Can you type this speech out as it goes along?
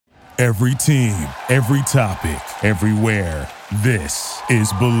Every team, every topic, everywhere. This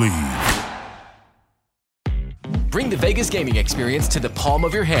is Believe. Bring the Vegas gaming experience to the palm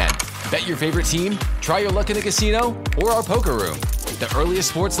of your hand. Bet your favorite team, try your luck in the casino, or our poker room. The earliest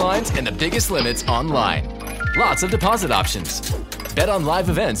sports lines and the biggest limits online. Lots of deposit options. Bet on live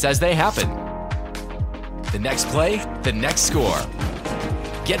events as they happen. The next play, the next score.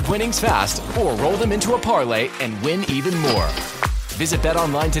 Get winnings fast or roll them into a parlay and win even more. Visit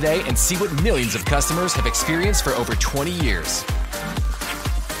BetOnline today and see what millions of customers have experienced for over 20 years.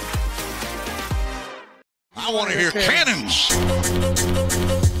 I want to hear cannons.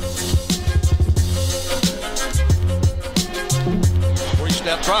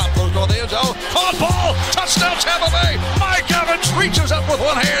 Three-step drop, goes on the end zone. Caught ball, touchdown Tampa Bay. Mike Evans reaches up with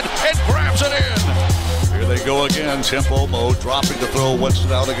one hand and grabs it in. Here they go again. Tempo mode, dropping to throw.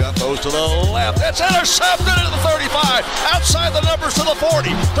 Winston out again, throws to the left. It's intercepted into the 35. Outside the numbers to the 40,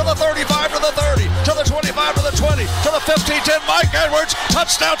 to the 35, to the 30, to the 25, to the 20, to the 15-10. Mike Edwards,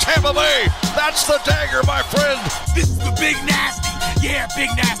 touchdown Tampa Bay. That's the dagger, my friend. This is the Big Nasty. Yeah, Big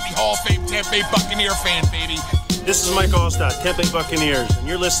Nasty Hall of Fame Tampa Bay Buccaneer fan, baby. This is Mike Allstott, Tampa Bay Buccaneers, and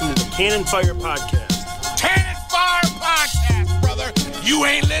you're listening to the Cannon Fire Podcast. Cannon Fire Podcast, brother. You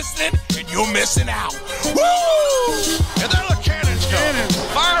ain't listening, and you're missing out. Woo! And there the cannons go.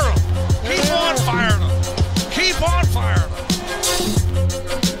 Fire them. Keep on firing them. Keep on firing them.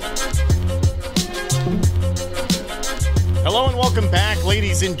 Hello and welcome back,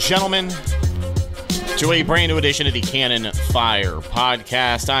 ladies and gentlemen, to a brand new edition of the Cannon Fire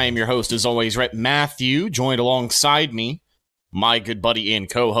Podcast. I am your host, as always, Rhett Matthew, joined alongside me, my good buddy and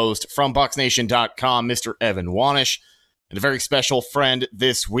co-host from BucsNation.com, Mr. Evan Wanish, and a very special friend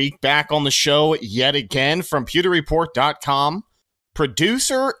this week, back on the show yet again from PewterReport.com,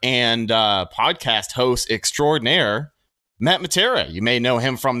 producer and podcast host extraordinaire, Matt Matera. You may know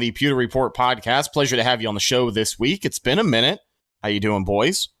him from the Pewter Report podcast. Pleasure to have you on the show this week. It's been a minute. How you doing,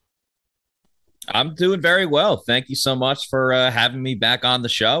 boys? I'm doing very well. Thank you so much for having me back on the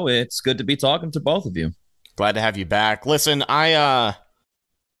show. It's good to be talking to both of you. Glad to have you back. Listen, I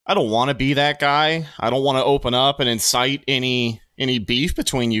don't want to be that guy. I don't want to open up and incite any beef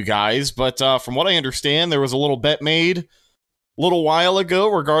between you guys. But from what I understand, there was a little bet made a little while ago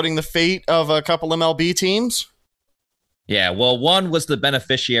regarding the fate of a couple MLB teams. Yeah, well, one was the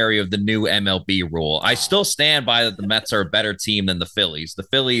beneficiary of the new MLB rule. I still stand by that the Mets are a better team than the Phillies. The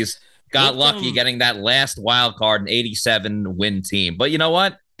Phillies got lucky getting that last wild card, an 87-win team. But you know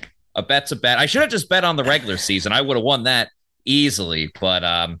what? A bet's a bet. I should have just bet on the regular season. I would have won that easily. But,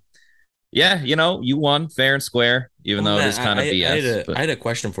 yeah, you know, you won fair and square, even though it is kind of BS. I had a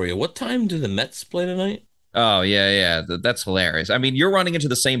question for you. What time do the Mets play tonight? Oh, yeah. That's hilarious. I mean, you're running into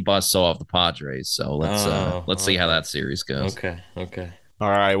the same buzzsaw of the Padres, so let's see how that series goes. Okay. All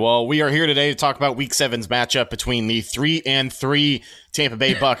right, well, we are here today to talk about Week 7's matchup between the 3-3 Tampa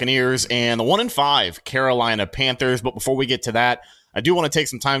Bay Buccaneers and the 1-5 Carolina Panthers. But before we get to that, I do want to take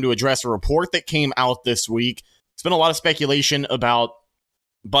some time to address a report that came out this week. There's been a lot of speculation about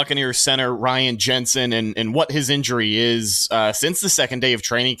Buccaneers center Ryan Jensen and what his injury is since the second day of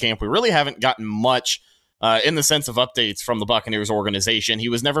training camp. We really haven't gotten much in the sense of updates from the Buccaneers organization. He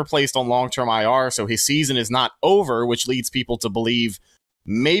was never placed on long-term IR, so his season is not over, which leads people to believe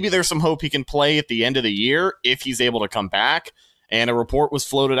maybe there's some hope he can play at the end of the year if he's able to come back. And a report was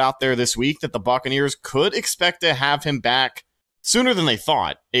floated out there this week that the Buccaneers could expect to have him back sooner than they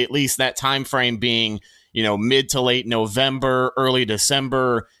thought, at least that time frame being, you know, mid to late November, early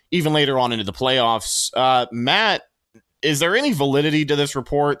December, even later on into the playoffs. Matt, is there any validity to this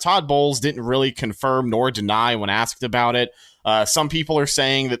report? Todd Bowles didn't really confirm nor deny when asked about it. Some people are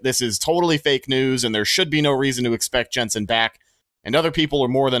saying that this is totally fake news and there should be no reason to expect Jensen back. And other people are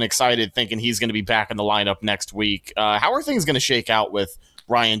more than excited thinking he's going to be back in the lineup next week. How are things going to shake out with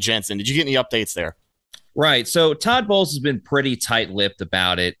Ryan Jensen? Did you get any updates there? Right. So Todd Bowles has been pretty tight-lipped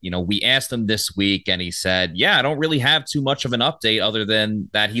about it. You know, we asked him this week and he said, yeah, I don't really have too much of an update other than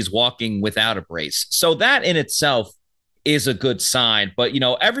that he's walking without a brace. So that in itself is a good sign. But, you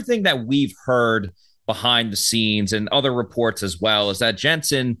know, everything that we've heard behind the scenes and other reports as well is that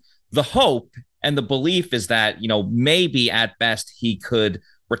Jensen, the hope and the belief is that, you know, maybe at best he could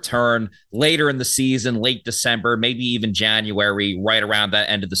return later in the season, late December, maybe even January, right around that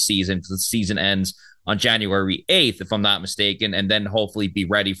end of the season, because the season ends on January 8th, if I'm not mistaken, and then hopefully be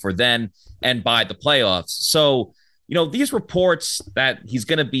ready for then and by the playoffs. So, you know, these reports that he's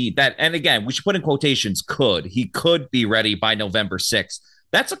going to be that, and again, we should put in quotations, he could be ready by November 6th.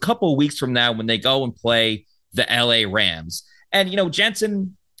 That's a couple of weeks from now when they go and play the LA Rams. And, you know,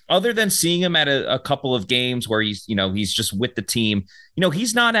 Jensen, other than seeing him at a couple of games where he's just with the team,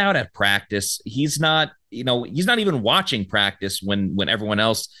 he's not out at practice. He's not even watching practice when everyone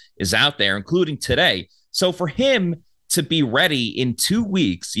else is out there, including today. So for him to be ready in 2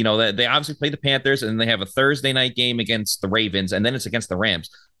 weeks, they obviously play the Panthers and then they have a Thursday night game against the Ravens and then it's against the Rams.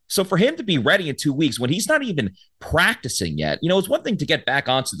 So for him to be ready in 2 weeks when he's not even practicing yet, it's one thing to get back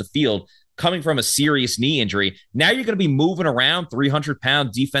onto the field coming from a serious knee injury. Now you're going to be moving around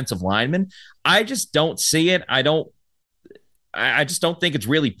 300-pound defensive linemen. I just don't see it. I just don't think it's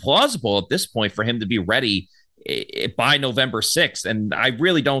really plausible at this point for him to be ready by November 6th. And I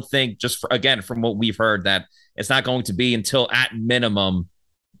really don't think, from what we've heard, that it's not going to be until at minimum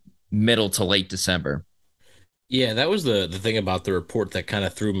middle to late December. Yeah, that was the thing about the report that kind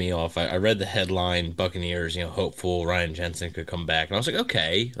of threw me off. I read the headline, Buccaneers, hopeful Ryan Jensen could come back. And I was like,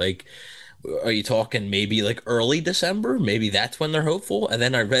 okay, like, are you talking maybe like early December? Maybe that's when they're hopeful. And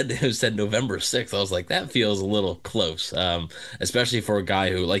then I read it said November 6th. I was like, that feels a little close, especially for a guy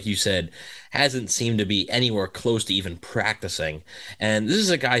who, like you said, hasn't seemed to be anywhere close to even practicing. And this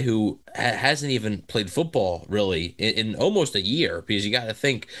is a guy who hasn't even played football really in almost a year, because you got to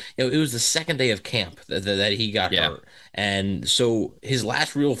think, it was the second day of camp that he got hurt. And so his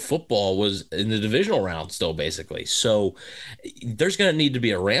last real football was in the divisional round still, basically. So there's going to need to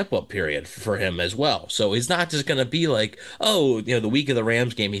be a ramp up period for him as well. So it's not just going to be like, the week of the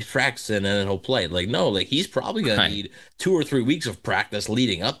Rams game, he's practicing and then he'll play. Like, no, like he's probably going to need 2 or 3 weeks of practice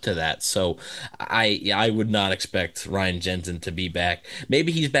leading up to that. So I would not expect Ryan Jensen to be back.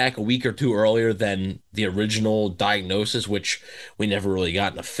 Maybe he's back a week or two earlier than the original diagnosis, which we never really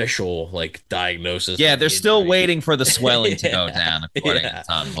got an official diagnosis. Yeah, they're still waiting for the swelling to go down, according to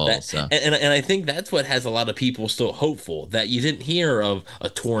Todd Bowles. So. And I think that's what has a lot of people still hopeful, that you didn't hear of a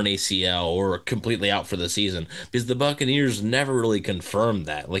torn ACL or completely out for the season, because the Buccaneers never really confirmed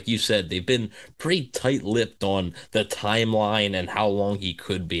that. Like you said, they've been pretty tight-lipped on the timeline and how long he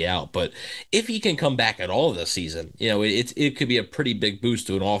could be out. But if he can come back at all this season, it could be a pretty big boost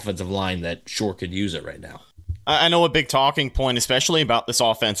to an offensive line that sure could use it right now. I know a big talking point, especially about this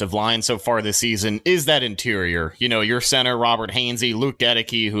offensive line so far this season, is that interior. Your center, Robert Hainsey, Luke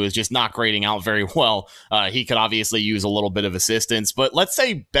Gedeke, who is just not grading out very well. He could obviously use a little bit of assistance. But let's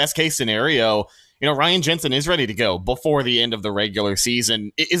say best case scenario, Ryan Jensen is ready to go before the end of the regular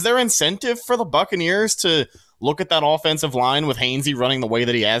season. Is there incentive for the Buccaneers to look at that offensive line with Hainsey running the way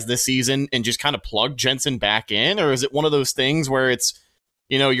that he has this season and just kind of plug Jensen back in? Or is it one of those things where it's,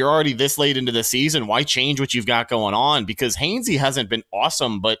 you're already this late into the season, why change what you've got going on? Because Hainsey hasn't been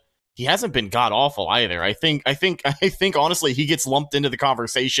awesome, but he hasn't been god-awful either. I think honestly, he gets lumped into the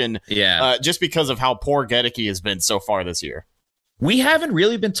conversation just because of how poor Gedeke has been so far this year. We haven't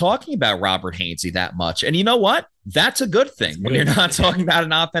really been talking about Robert Hainsey that much. And you know what? That's a good thing. When you're not talking about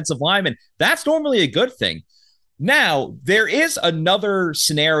an offensive lineman, that's normally a good thing. Now, there is another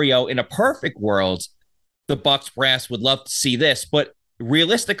scenario. In a perfect world, the Bucs brass would love to see this, but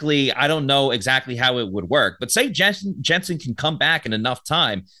realistically, I don't know exactly how it would work. But say Jensen can come back in enough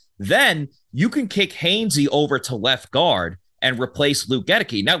time, then you can kick Hainsey over to left guard and replace Luke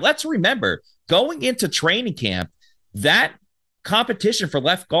Gedeke. Now, let's remember, going into training camp, that competition for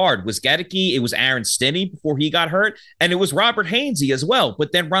left guard was Gedeke, it was Aaron Stinney before he got hurt, and it was Robert Hainsey as well.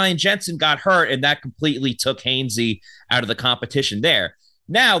 But then Ryan Jensen got hurt, and that completely took Hainsey out of the competition there.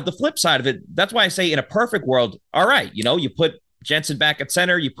 Now, the flip side of it, that's why I say in a perfect world, all right, you put Jensen back at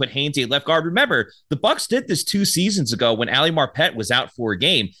center, you put Hainsey at left guard. Remember, the Bucs did this 2 seasons ago when Ali Marpet was out for a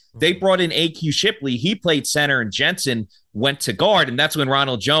game. They brought in A.Q. Shipley. He played center, and Jensen went to guard, and that's when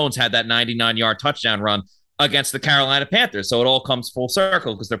Ronald Jones had that 99-yard touchdown run against the Carolina Panthers. So it all comes full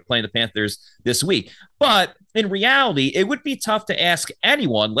circle because they're playing the Panthers this week. But in reality, it would be tough to ask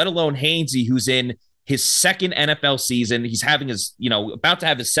anyone, let alone Hainsey, who's in his second NFL season. He's having his, about to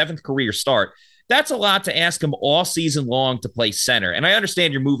have his 7th career start. That's a lot to ask him all season long to play center. And I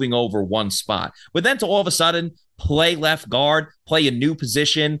understand you're moving over one spot, but then to all of a sudden play left guard, play a new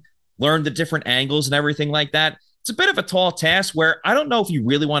position, learn the different angles and everything like that. It's a bit of a tall task where I don't know if you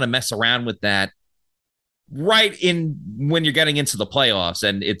really want to mess around with that right in when you're getting into the playoffs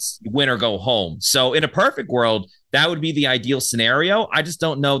and it's win or go home. So in a perfect world, that would be the ideal scenario. I just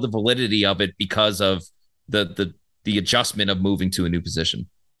don't know the validity of it because of the adjustment of moving to a new position.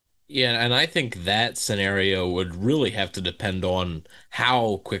 Yeah, and I think that scenario would really have to depend on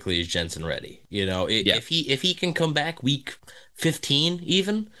how quickly is Jensen ready. If he can come back week 15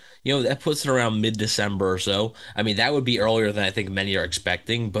 even, that puts it around mid-December or so. I mean, that would be earlier than I think many are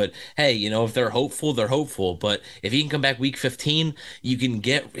expecting. But, hey, if they're hopeful, they're hopeful. But if he can come back week 15, you can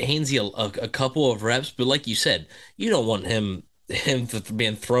get Hainsey a couple of reps. But like you said, you don't want him him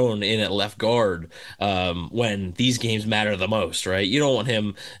being thrown in at left guard when these games matter the most, right? You don't want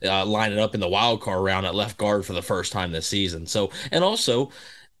him lining up in the wild card round at left guard for the first time this season. So, and also,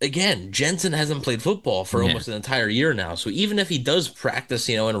 again, Jensen hasn't played football for almost an entire year now. So even if he does practice,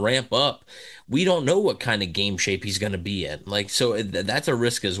 and ramp up, we don't know what kind of game shape he's going to be in. Like, so that's a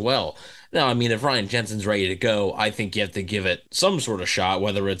risk as well. Now, I mean, if Ryan Jensen's ready to go, I think you have to give it some sort of shot,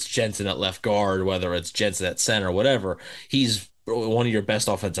 whether it's Jensen at left guard, whether it's Jensen at center, whatever. He's one of your best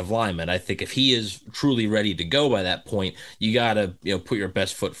offensive linemen. I think if he is truly ready to go by that point, you got to put your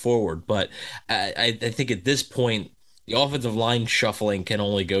best foot forward. But I think at this point, the offensive line shuffling can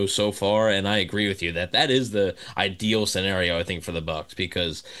only go so far, and I agree with you that is the ideal scenario, I think, for the Bucs,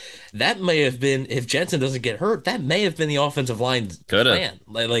 because that may have been, if Jensen doesn't get hurt, that may have been the offensive line's plan.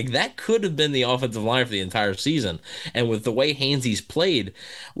 Like that could have been the offensive line for the entire season. And with the way Hainsey's played,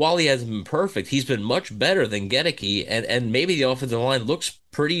 while he hasn't been perfect, he's been much better than Gedeke, and maybe the offensive line looks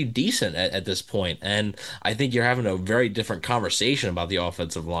pretty decent at this point. And I think you're having a very different conversation about the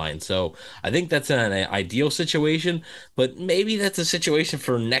offensive line. So I think that's an ideal situation, but maybe that's a situation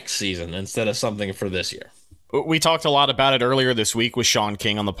for next season instead of something for this year. We talked a lot about it earlier this week with Sean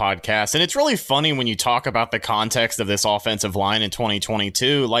King on the podcast, and it's really funny when you talk about the context of this offensive line in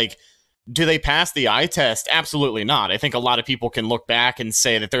 2022. Like, do they pass the eye test? Absolutely not. I think a lot of people can look back and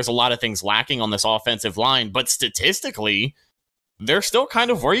say that there's a lot of things lacking on this offensive line, but statistically, they're still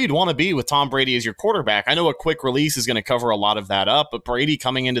kind of where you'd want to be with Tom Brady as your quarterback. I know a quick release is going to cover a lot of that up, but Brady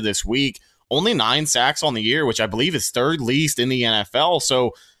coming into this week, only 9 sacks on the year, which I believe is third least in the NFL.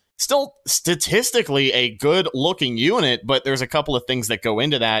 So still statistically a good looking unit, but there's a couple of things that go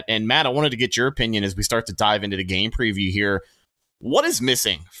into that. And Matt, I wanted to get your opinion as we start to dive into the game preview here. What is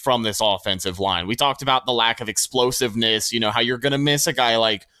missing from this offensive line? We talked about the lack of explosiveness, how you're going to miss a guy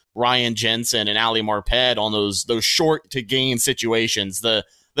like Ryan Jensen and Ali Marpet on those short to gain situations, the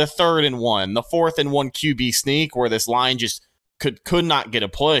 3rd and 1, the 4th and 1 QB sneak where this line just could not get a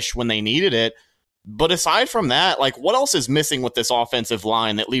push when they needed it. But aside from that, like, what else is missing with this offensive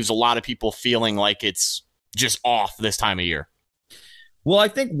line that leaves a lot of people feeling like it's just off this time of year? Well, I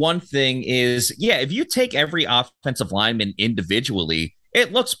think one thing is, if you take every offensive lineman individually,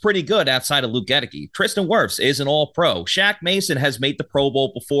 it looks pretty good outside of Luke Gedeke. Tristan Wirfs is an all-pro. Shaq Mason has made the Pro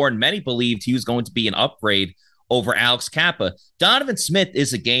Bowl before, and many believed he was going to be an upgrade over Alex Kappa. Donovan Smith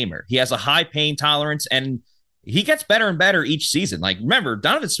is a gamer. He has a high pain tolerance, and he gets better and better each season. Like, remember,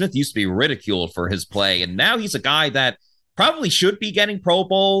 Donovan Smith used to be ridiculed for his play, and now he's a guy that probably should be getting Pro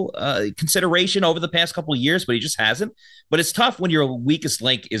Bowl consideration over the past couple of years, but he just hasn't. But it's tough when your weakest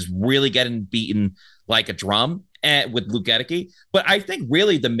link is really getting beaten like a drum with Luke Gedeke. But I think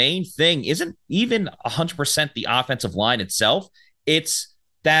really the main thing isn't even 100% the offensive line itself. It's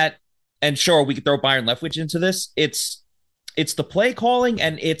that, and sure, we could throw Byron Leftwich into this. It's the play calling,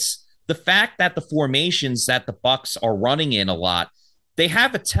 and it's the fact that the formations that the Bucs are running in a lot, they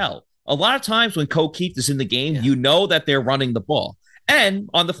have a tell. A lot of times when Ko Keith is in the game, you know that they're running the ball. And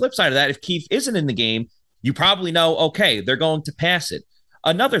on the flip side of that, if Keith isn't in the game, you probably know, okay, they're going to pass it.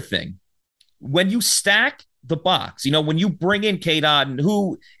 Another thing, when you stack the box, when you bring in Cade Otton,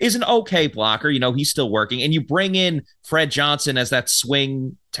 who is an okay blocker, he's still working, and you bring in Fred Johnson as that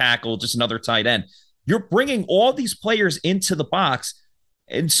swing tackle, just another tight end, you're bringing all these players into the box.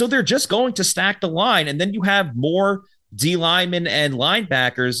 And so they're just going to stack the line. And then you have more D linemen and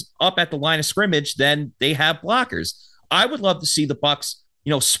linebackers up at the line of scrimmage than they have blockers. I would love to see the Bucs,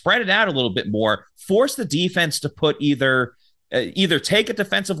 spread it out a little bit more, force the defense to put either take a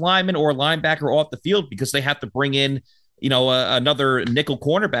defensive lineman or a linebacker off the field because they have to bring in, another nickel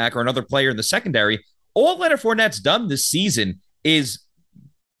cornerback or another player in the secondary. All Leonard Fournette's done this season is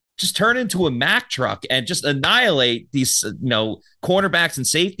just turn into a Mack truck and just annihilate these, cornerbacks and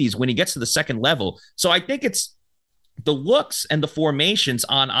safeties when he gets to the second level. So I think it's the looks and the formations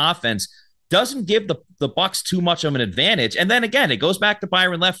on offense doesn't give the Bucs too much of an advantage. And then again, it goes back to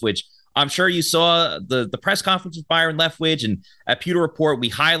Byron Leftwich. I'm sure you saw the press conference with Byron Leftwich, and at Pewter Report, we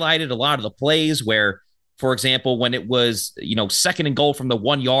highlighted a lot of the plays where, for example, when it was, 2nd and goal from the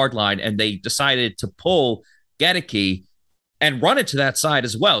 1 yard line and they decided to pull Gedeke and run it to that side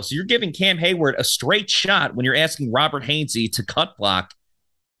as well. So you're giving Cam Hayward a straight shot when you're asking Robert Hainsey to cut block,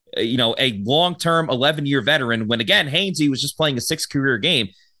 a long-term 11-year veteran when, again, Hainsey was just playing a 6th career game.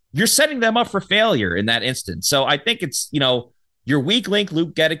 You're setting them up for failure in that instance. So I think it's, your weak link,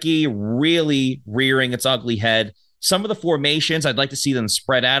 Luke Gedeke, really rearing its ugly head. Some of the formations, I'd like to see them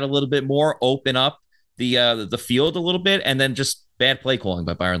spread out a little bit more, open up the field a little bit, and then just bad play calling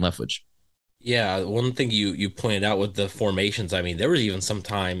by Byron Leftwich. Yeah, one thing you pointed out with the formations, I mean, there was even some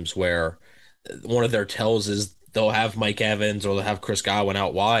times where one of their tells is they'll have Mike Evans or they'll have Chris Godwin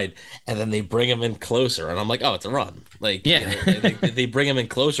out wide, and then they bring him in closer, and I'm like, oh, it's a run. Like, Yeah. they bring him in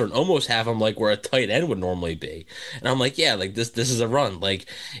closer and almost have him like where a tight end would normally be, and I'm like, yeah, like this is a run. Like,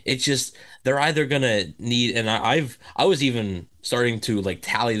 it's just they're either gonna need, and I was even starting to like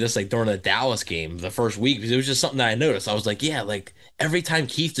tally this like during the Dallas game the first week because it was just something that I noticed. I was like, yeah, like every time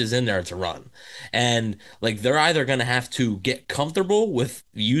Keith is in there, it's a run. And like they're either going to have to get comfortable with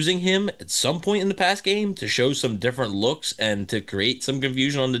using him at some point in the pass game to show some different looks and to create some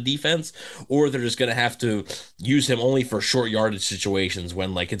confusion on the defense, or they're just going to have to use him only for short yardage situations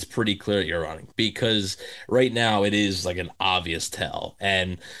when like it's pretty clear that you're running. Because right now it is like an obvious tell.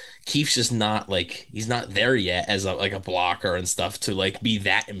 And Keith's just not like he's not there yet as a blocker and stuff to like be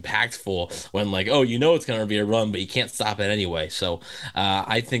that impactful when like, oh, you know it's gonna be a run, but you can't stop it anyway. So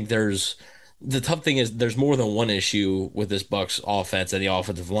I think the tough thing is there's more than one issue with this Bucs offense and the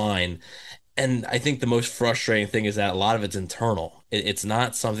offensive line. And I think the most frustrating thing is that a lot of it's internal. It's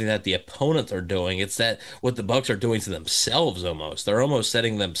not something that the opponents are doing. It's that what the Bucs are doing to themselves almost. They're almost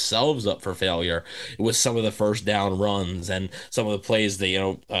setting themselves up for failure with some of the first down runs and some of the plays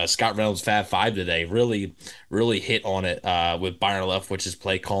that, Scott Reynolds Fab 5 today really, really hit on it with Byron Leftwich's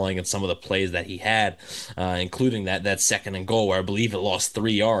play calling and some of the plays that he had, including that second and goal where I believe it lost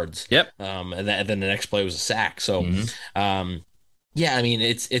 3 yards. Yep. And then the next play was a sack. So, yeah, I mean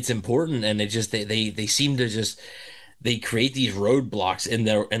it's important, and they seem to just they create these roadblocks in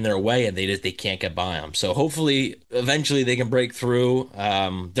their way, and they can't get by them. So hopefully, eventually, they can break through.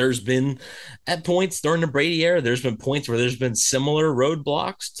 There's been at points during the Brady era, there's been points where there's been similar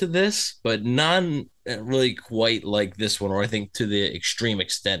roadblocks to this, but none really quite like this one, or I think to the extreme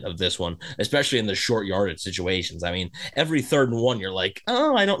extent of this one, especially in the short yardage situations. I mean, every 3rd and 1, you're like,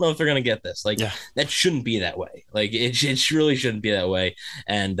 oh, I don't know if they're going to get this. Like, that shouldn't be that way. Like, it really shouldn't be that way.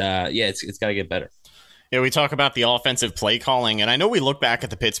 And it's got to get better. Yeah, we talk about the offensive play calling, and I know we look back at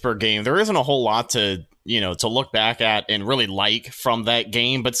the Pittsburgh game. There isn't a whole lot to look back at and really like from that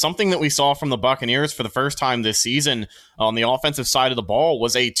game, but something that we saw from the Buccaneers for the first time this season on the offensive side of the ball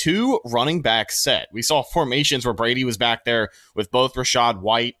was a 2 running back set. We saw formations where Brady was back there with both Rachaad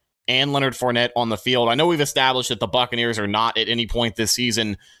White and Leonard Fournette on the field. I know we've established that the Buccaneers are not at any point this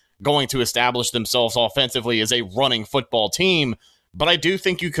season going to establish themselves offensively as a running football team, but I do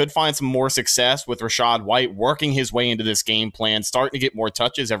think you could find some more success with Rachaad White working his way into this game plan, starting to get more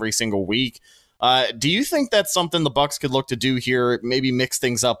touches every single week. Do you think that's something the Bucs could look to do here, maybe mix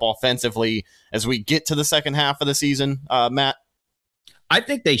things up offensively as we get to the second half of the season, Matt? I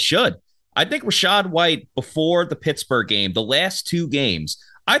think they should. I think Rachaad White, before the Pittsburgh game, the last 2 games,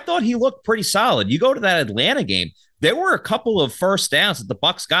 I thought he looked pretty solid. You go to that Atlanta game, there were a couple of first downs that the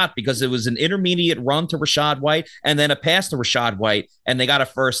Bucs got because it was an intermediate run to Rachaad White and then a pass to Rachaad White, and they got a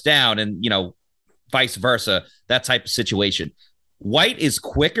first down, and vice versa, that type of situation. White is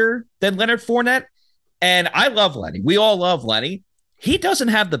quicker than Leonard Fournette, and I love Lenny. We all love Lenny. He doesn't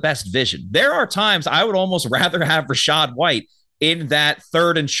have the best vision. There are times I would almost rather have Rachaad White in that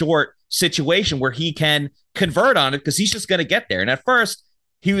 3rd and short situation where he can convert on it because he's just going to get there. And at first,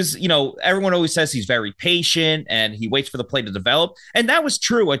 he was, everyone always says he's very patient and he waits for the play to develop. And that was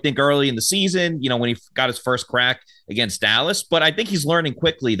true, I think, early in the season, when he got his first crack against Dallas. But I think he's learning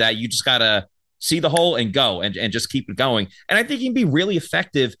quickly that you just got to see the hole and go and just keep it going. And I think he can be really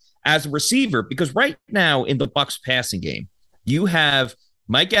effective as a receiver because right now in the Bucs passing game, you have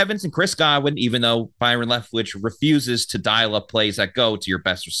Mike Evans and Chris Godwin, even though Byron Leftwich refuses to dial up plays that go to your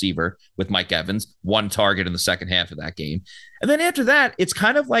best receiver with Mike Evans, 1 target in the second half of that game. And then after that, it's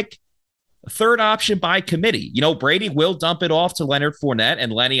kind of like a third option by committee. Brady will dump it off to Leonard Fournette,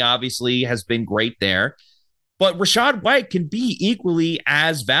 and Lenny obviously has been great there. But Rachaad White can be equally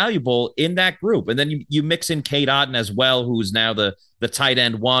as valuable in that group. And then you mix in Cade Otton as well, who's now the tight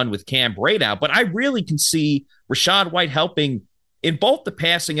end 1 with Cam Brate out. But I really can see Rachaad White helping in both the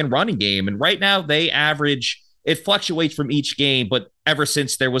passing and running game. And right now they average, it fluctuates from each game, but ever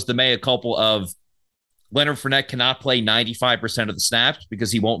since there was the mea culpa of Leonard Fournette cannot play 95% of the snaps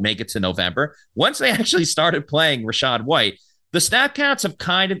because he won't make it to November. Once they actually started playing Rachaad White, the snap counts have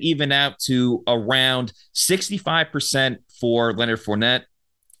kind of evened out to around 65% for Leonard Fournette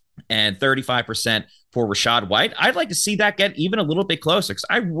and 35% for Rachaad White. I'd like to see that get even a little bit closer because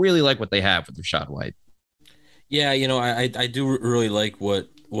I really like what they have with Rachaad White. Yeah, I do really like what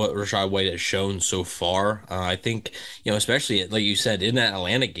Rachaad White has shown so far. I think, especially like you said in that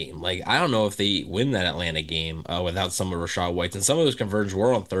Atlanta game, like I don't know if they win that Atlanta game without some of Rachaad White's, and some of those conversions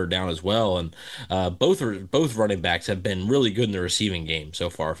were on 3rd down as well. And both running backs have been really good in the receiving game so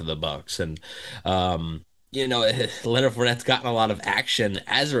far for the Bucs. And Leonard Fournette's gotten a lot of action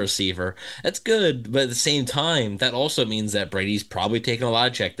as a receiver. That's good, but at the same time, that also means that Brady's probably taking a lot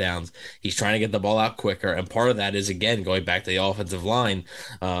of checkdowns. He's trying to get the ball out quicker, and part of that is, again, going back to the offensive line.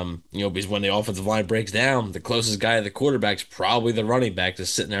 Because when the offensive line breaks down, the closest guy to the quarterback's probably the running back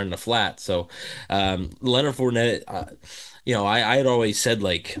just sitting there in the flat. So Leonard Fournette. I had always said,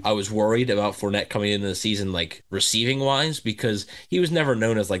 like, I was worried about Fournette coming into the season, like, receiving wise, because he was never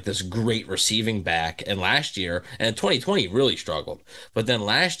known as, like, this great receiving back. And last year, and in 2020, really struggled. But then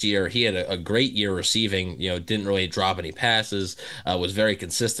last year, he had a great year receiving, didn't really drop any passes, was very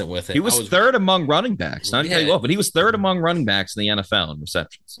consistent with it. He was third among running backs. Not very well, but he was third among running backs in the NFL in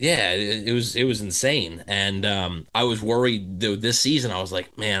receptions. Yeah, it was insane. And I was worried, though, this season. I was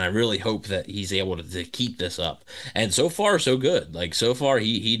like, man, I really hope that he's able to keep this up. And so far, so good. Like, so far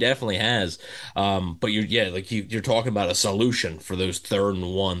he definitely has. But you're talking about a solution for those 3rd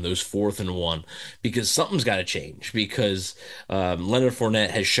and 1, those 4th and 1, because something's got to change, because Leonard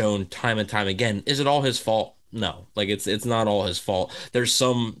Fournette has shown time and time again, is it all his fault? No, like it's not all his fault. There's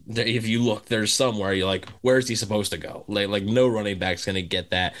some, if you look, there's somewhere you're like, where's he supposed to go? Like no running back's going to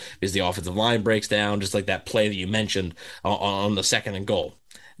get that, because the offensive line breaks down, just like that play that you mentioned on the 2nd and goal.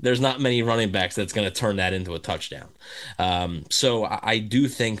 There's not many running backs that's going to turn that into a touchdown. So I do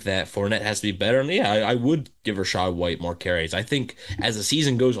think that Fournette has to be better. And yeah, I would give Rachaad White more carries. I think as the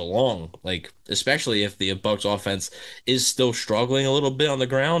season goes along, like, especially if the Bucs offense is still struggling a little bit on the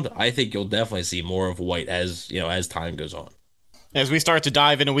ground, I think you'll definitely see more of White as time goes on. As we start to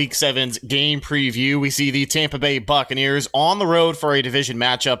dive into Week 7's game preview, we see the Tampa Bay Buccaneers on the road for a division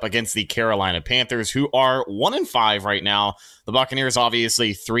matchup against the Carolina Panthers, who are 1-5 right now. The Buccaneers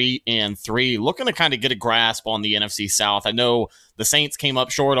obviously 3-3, looking to kind of get a grasp on the NFC South. I know the Saints came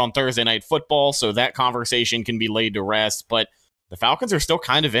up short on Thursday Night Football, so that conversation can be laid to rest, but the Falcons are still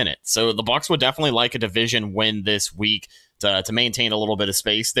kind of in it. So the Bucs would definitely like a division win this week to maintain a little bit of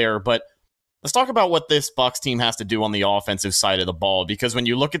space there, but let's talk about what this Bucs team has to do on the offensive side of the ball, because when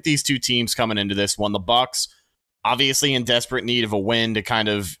you look at these two teams coming into this one, the Bucs obviously in desperate need of a win to kind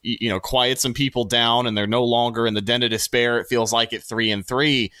of, quiet some people down, and they're no longer in the den of despair, it feels like, at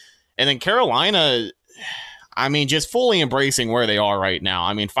 3-3. And then Carolina, just fully embracing where they are right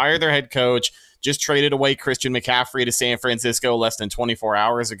now. Fired their head coach, just traded away Christian McCaffrey to San Francisco less than 24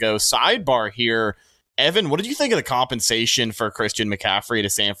 hours ago. Sidebar here, Evan, what did you think of the compensation for Christian McCaffrey to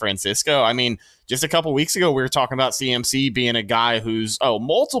San Francisco? Just a couple weeks ago, we were talking about CMC being a guy who's,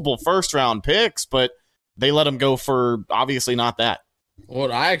 multiple first-round picks, but they let him go for obviously not that.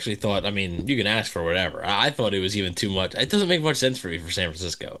 Well, I actually thought, you can ask for whatever. I thought it was even too much. It doesn't make much sense for me for San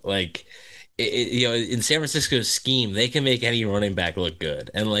Francisco. Like, in San Francisco's scheme, they can make any running back look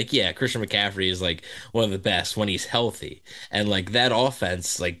good. And, Christian McCaffrey is, one of the best when he's healthy. And, that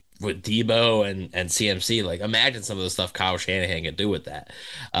offense, with Debo and CMC, imagine some of the stuff Kyle Shanahan can do with that.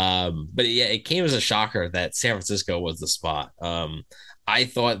 But yeah, it came as a shocker that San Francisco was the spot. I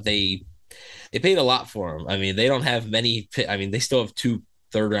thought they paid a lot for him. They don't have many. They still have 2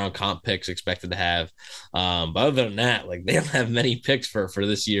 third-round comp picks expected to have. But other than that, they don't have many picks for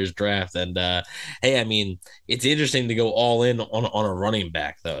this year's draft. And hey, it's interesting to go all in on a running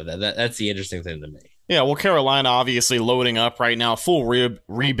back, though. That's the interesting thing to me. Yeah, well, Carolina obviously loading up right now, full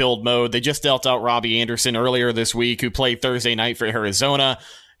rebuild mode. They just dealt out Robbie Anderson earlier this week, who played Thursday night for Arizona.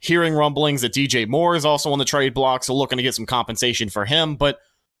 Hearing rumblings that DJ Moore is also on the trade block, so looking to get some compensation for him. But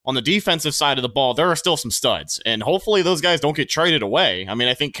on the defensive side of the ball, there are still some studs, and hopefully those guys don't get traded away.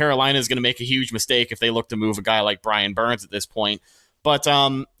 I think Carolina is going to make a huge mistake if they look to move a guy like Brian Burns at this point. But,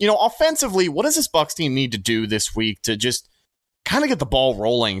 offensively, what does this Bucs team need to do this week to just kind of get the ball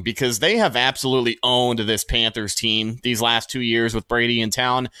rolling? Because they have absolutely owned this Panthers team these last 2 years with Brady in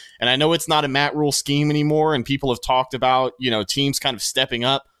town. And I know it's not a Matt Rule scheme anymore, and people have talked about, teams kind of stepping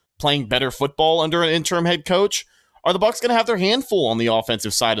up, playing better football under an interim head coach. Are the Bucs going to have their hand full on the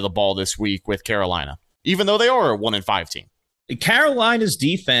offensive side of the ball this week with Carolina, even though they are a 1-5 team? Carolina's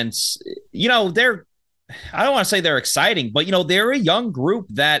defense, I don't want to say they're exciting, but, they're a young group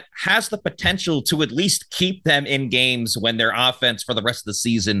that has the potential to at least keep them in games when their offense for the rest of the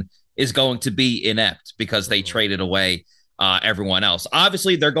season is going to be inept because they traded away everyone else.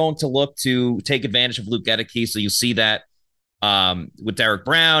 Obviously, they're going to look to take advantage of Luke Gedeke, so you see that with Derek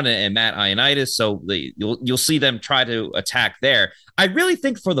Brown and Matt Ioannidis, so you'll see them try to attack there. I really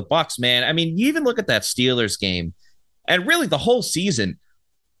think for the Bucs, man, you even look at that Steelers game, and really the whole season,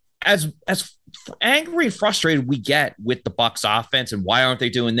 as angry and frustrated we get with the Bucs offense and why aren't they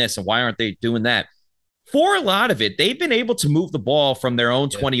doing this and why aren't they doing that, for a lot of it, they've been able to move the ball from their own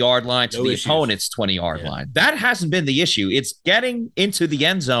 20-yard line to the opponent's 20-yard line. That hasn't been the issue. It's getting into the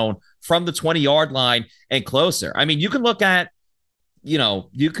end zone from the 20-yard line and closer. I mean, you can look at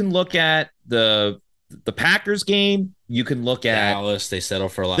the Packers game. You can look at Dallas. They settle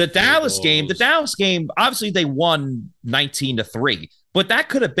for a lot. The Dallas game. The Dallas game, obviously they won 19-3, but that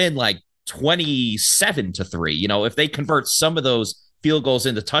could have been like 27-3, if they convert some of those field goals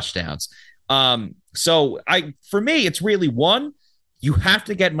into touchdowns. So for me, it's really one, you have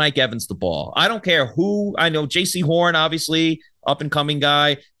to get Mike Evans the ball. I don't care who. I know JC Horn, obviously, up-and-coming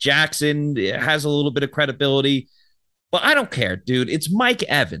guy. Jackson has a little bit of credibility. But I don't care, dude. It's Mike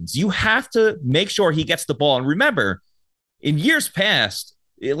Evans. You have to make sure he gets the ball. And remember, in years past,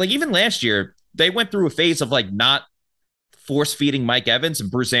 like even last year, they went through a phase of like not force-feeding Mike Evans.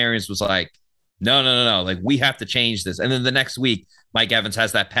 And Bruce Arians was like, no. Like, we have to change this. And then the next week, Mike Evans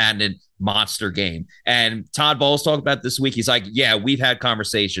has that patented monster game. And Todd Bowles talked about this week. He's like, yeah, we've had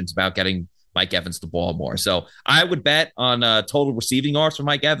conversations about getting Mike Evans the ball more. So I would bet on total receiving yards for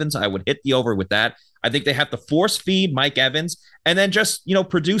Mike Evans. I would hit the over with that. I think they have to force feed Mike Evans and then just,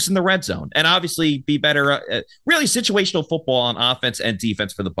 produce in the red zone and obviously be better. Really situational football on offense and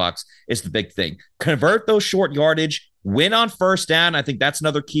defense for the Bucs is the big thing. Convert those short yardage, win on first down. I think that's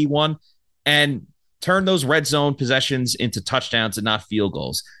another key one, and turn those red zone possessions into touchdowns and not field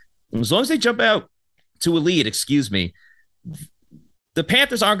goals. And as long as they jump out to a lead, the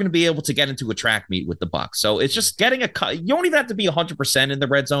Panthers aren't going to be able to get into a track meet with the Bucs. So it's just getting you don't even have to be 100% in the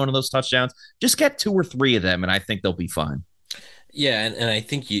red zone on those touchdowns. Just get 2 or 3 of them, and I think they'll be fine. Yeah, and I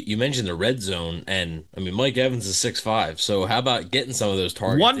think you mentioned the red zone, and I mean, Mike Evans is 6'5", so how about getting some of those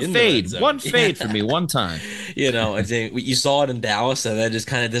targets? One fade for me one time. I think you saw it in Dallas, and that just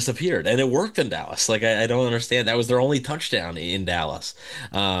kind of disappeared, and it worked in Dallas. Like, I don't understand. That was their only touchdown in Dallas.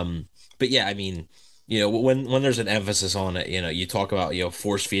 But yeah, I mean, when there's an emphasis on it, you talk about,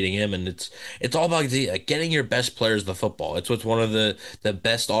 force feeding him, and it's all about getting your best players the football. It's what one of the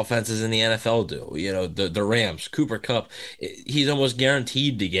best offenses in the NFL do. The Rams, Cooper Kupp, he's almost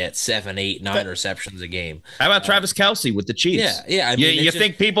guaranteed to get 7, 8, 9 receptions a game. How about Travis Kelce with the Chiefs? Yeah. I mean, you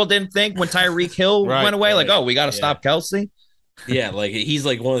think people didn't think when Tyreek Hill went away, like, oh, we got to stop Kelce? Yeah, like he's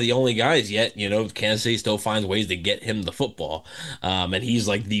like one of the only guys yet, Kansas City still finds ways to get him the football. And he's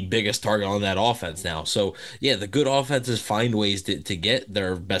like the biggest target on that offense now. So yeah, the good offenses find ways to get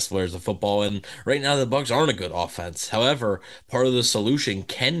their best players the football. And right now the Bucs aren't a good offense. However, part of the solution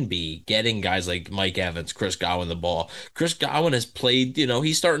can be getting guys like Mike Evans, Chris Godwin the ball. Chris Godwin has played,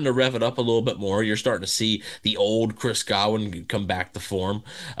 he's starting to rev it up a little bit more. You're starting to see the old Chris Godwin come back to form.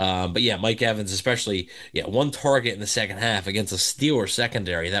 But yeah, Mike Evans, especially, one target in the second half against a Steelers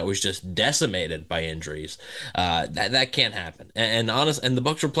secondary that was just decimated by injuries. That can't happen. And the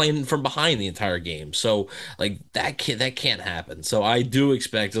Bucs were playing from behind the entire game, so like that can't happen. So I do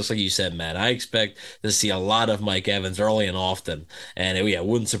expect, just like you said, Matt, I expect to see a lot of Mike Evans early and often. And it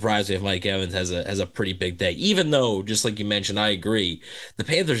wouldn't surprise me if Mike Evans has a pretty big day. Even though, just like you mentioned, I agree, the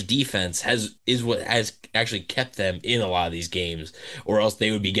Panthers' defense is what has actually kept them in a lot of these games, or else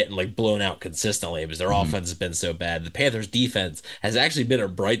they would be getting like blown out consistently because their offense has been so bad. The Panthers' defense has actually been a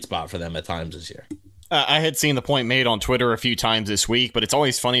bright spot for them at times this year. I had seen the point made on Twitter a few times this week, but it's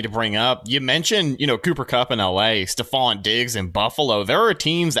always funny to bring up. You mentioned, Cooper Kupp in LA, Stephon Diggs in Buffalo. There are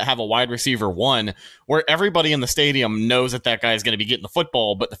teams that have a wide receiver 1 where everybody in the stadium knows that guy is going to be getting the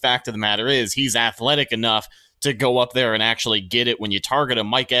football, but the fact of the matter is he's athletic enough to go up there and actually get it when you target him.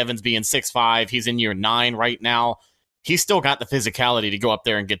 Mike Evans being 6'5", he's in year 9 right now. He's still got the physicality to go up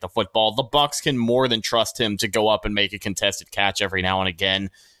there and get the football. The Bucs can more than trust him to go up and make a contested catch every now and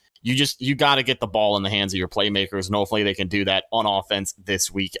again. You got to get the ball in the hands of your playmakers, and hopefully they can do that on offense this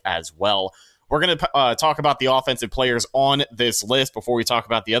week as well. We're going to talk about the offensive players on this list before we talk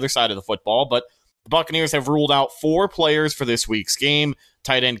about the other side of the football, but the Buccaneers have ruled out 4 players for this week's game: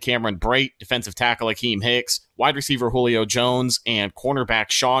 tight end Cameron Brate, defensive tackle Akeem Hicks, wide receiver Julio Jones, and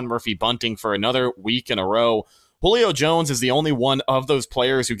cornerback Sean Murphy-Bunting for another week in a row. Julio Jones is the only one of those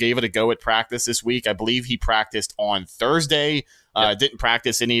players who gave it a go at practice this week. I believe he practiced on Thursday, didn't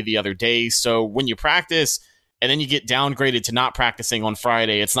practice any of the other days. So when you practice and then you get downgraded to not practicing on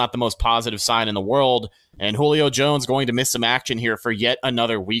Friday, it's not the most positive sign in the world. And Julio Jones going to miss some action here for yet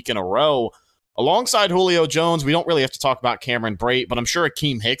another week in a row. Alongside Julio Jones, we don't really have to talk about Cameron Brate, but I'm sure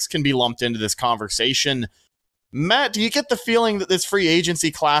Akeem Hicks can be lumped into this conversation. Matt, do you get the feeling that this free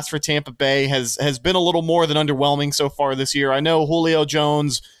agency class for Tampa Bay has been a little more than underwhelming so far this year? I know Julio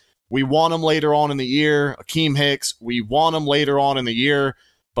Jones, we want him later on in the year. Akeem Hicks, we want him later on in the year.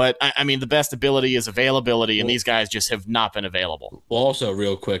 But, I mean, the best ability is availability, and these guys just have not been available. Well, also,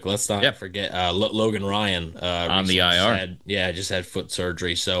 real quick, let's not forget Logan Ryan. On the IR. Just had foot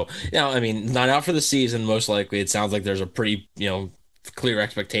surgery. So, I mean, not out for the season, most likely. It sounds like there's a pretty, clear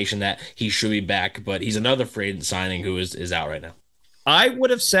expectation that he should be back, but he's another free agent signing who is out right now. I would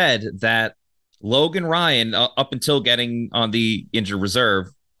have said that Logan Ryan, up until getting on the injured reserve,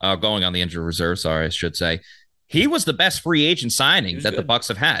 going on the injured reserve, sorry, I should say, he was the best free agent signing that the Bucs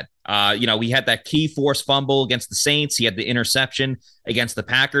have had. He had that key forced fumble against the Saints. He had the interception against the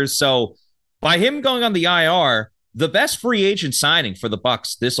Packers. So by him going on the IR, the best free agent signing for the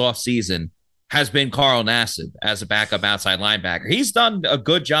Bucs this offseason has been Carl Nassib as a backup outside linebacker. He's done a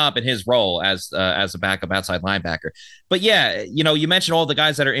good job in his role as a backup outside linebacker. But yeah, you mentioned all the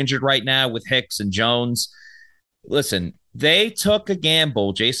guys that are injured right now with Hicks and Jones. Listen, they took a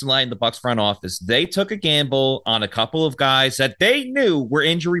gamble, Jason Light and the Bucs front office. They took a gamble on a couple of guys that they knew were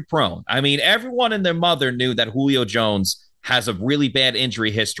injury prone. I mean, everyone and their mother knew that Julio Jones has a really bad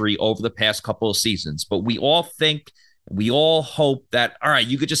injury history over the past couple of seasons. But we all hope that, all right,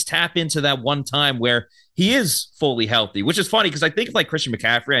 you could just tap into that one time where he is fully healthy, which is funny because I think of like Christian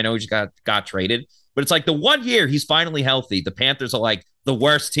McCaffrey. I know he just got traded, but it's like the 1 year he's finally healthy. The Panthers are like the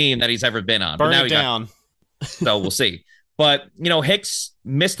worst team that he's ever been on. Burn it down. So we'll see. But, Hicks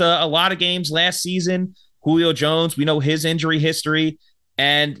missed a lot of games last season. Julio Jones, we know his injury history.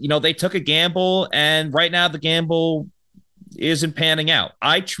 And, they took a gamble, and right now the gamble isn't panning out.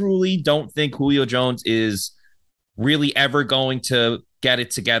 I truly don't think Julio Jones is really ever going to get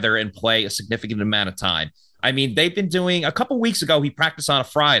it together and play a significant amount of time. I mean, they've been doing a couple weeks ago, he practiced on a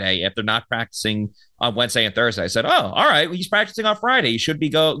Friday after not practicing on Wednesday and Thursday. I said, oh, all right, well, he's practicing on Friday. He should be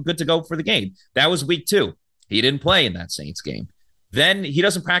good to go for the game. That was week 2. He didn't play in that Saints game. Then he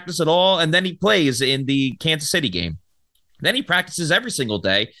doesn't practice at all, and then he plays in the Kansas City game. Then he practices every single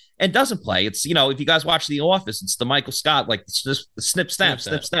day and doesn't play. It's, if you guys watch The Office, it's the Michael Scott, like the snip,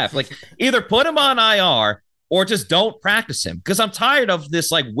 snap. Like either put him on IR or just don't practice him, because I'm tired of this,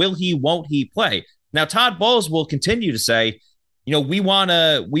 like, will he, won't he play? Now, Todd Bowles will continue to say, we want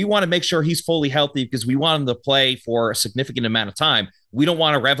to make sure he's fully healthy because we want him to play for a significant amount of time. We don't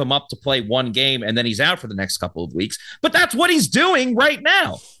want to rev him up to play one game and then he's out for the next couple of weeks. But that's what he's doing right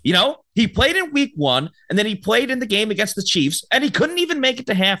now. He played in week 1 and then he played in the game against the Chiefs and he couldn't even make it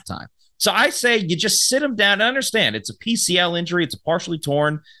to halftime. So I say you just sit him down and understand it's a PCL injury. It's a partially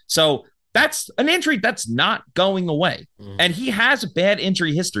torn. So that's an injury that's not going away. And he has a bad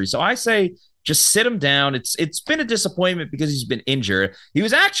injury history. So I say just sit him down. It's been a disappointment because he's been injured. He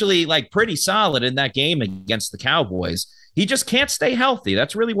was actually like pretty solid in that game against the Cowboys. He just can't stay healthy.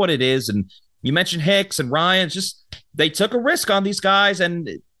 That's really what it is. And you mentioned Hicks and Ryan. They took a risk on these guys, and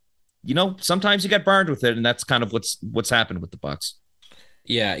sometimes you get burned with it, and that's kind of what's happened with the Bucs.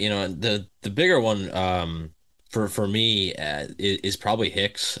 Yeah, the bigger one for me is probably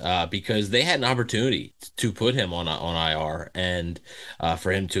Hicks because they had an opportunity to put him on IR and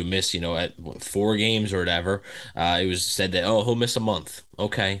for him to miss, at 4 games or whatever. It was said that, he'll miss a month.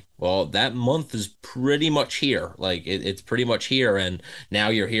 Okay, well, that month is pretty much here. Like it's pretty much here, and now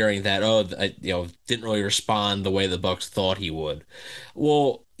you're hearing that didn't really respond the way the Bucs thought he would.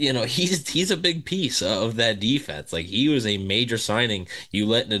 Well, he's a big piece of that defense. Like he was a major signing. You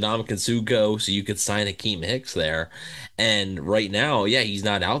let Ndamukong Suh go so you could sign Akeem Hicks there, and right now, he's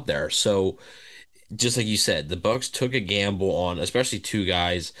not out there. So just like you said, the Bucs took a gamble on especially 2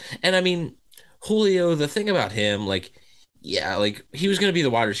 guys, and I mean Julio. The thing about him, he was going to be the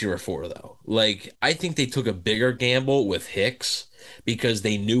wide receiver 4, though. Like, I think they took a bigger gamble with Hicks because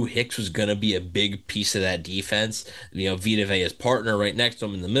they knew Hicks was going to be a big piece of that defense. Vita Vea's partner right next to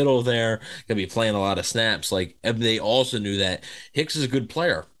him in the middle there, going to be playing a lot of snaps. And they also knew that Hicks is a good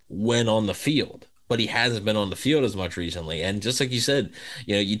player when on the field, but he hasn't been on the field as much recently. And just like you said,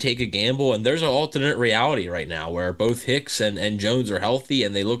 you take a gamble, and there's an alternate reality right now where both Hicks and Jones are healthy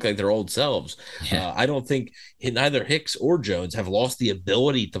and they look like their old selves. Yeah. I don't think neither Hicks or Jones have lost the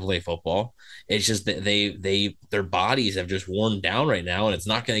ability to play football. It's just that their bodies have just worn down right now, and it's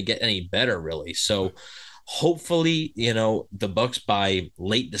not going to get any better really. So hopefully, the Bucs by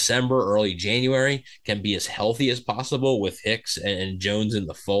late December, early January can be as healthy as possible with Hicks and Jones in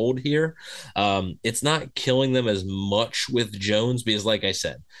the fold here. It's not killing them as much with Jones because, like I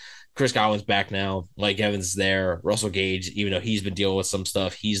said, Chris Godwin's back now. Mike Evans is there. Russell Gage, even though he's been dealing with some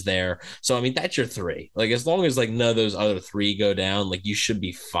stuff, he's there. So, I mean, that's your 3. Like, as long as, none of those other 3 go down, you should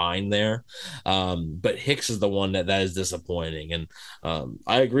be fine there. But Hicks is the one that is disappointing. And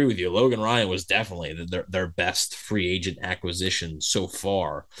I agree with you. Logan Ryan was definitely their best free agent acquisition so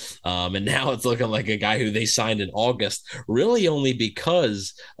far. And now it's looking like a guy who they signed in August, really only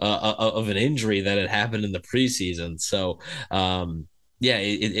because of an injury that had happened in the preseason. So, Yeah,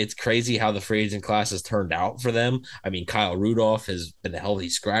 it's crazy how the free agent class has turned out for them. I mean, Kyle Rudolph has been a healthy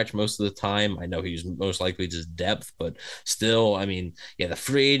scratch most of the time. I know he's most likely just depth, but still, I mean, yeah, the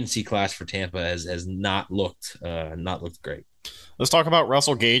free agency class for Tampa has not looked great. Let's talk about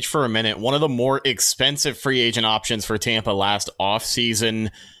Russell Gage for a minute. One of the more expensive free agent options for Tampa last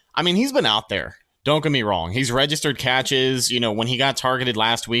offseason. I mean, he's been out there. Don't get me wrong. He's registered catches. You know, when he got targeted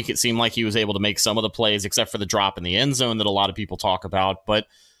last week, it seemed like he was able to make some of the plays, except for the drop in the end zone that a lot of people talk about. But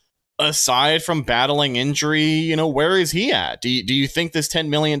aside from battling injury, you know, where is he at? Do you think this $10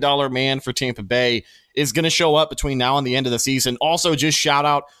 million man for Tampa Bay is going to show up between now and the end of the season? Also, just shout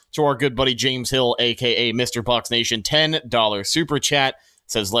out to our good buddy James Hill, a.k.a. Mr. Bucks Nation. $10 super chat.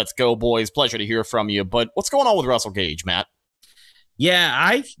 Says, let's go, boys. Pleasure to hear from you. But what's going on with Russell Gage, Matt? Yeah,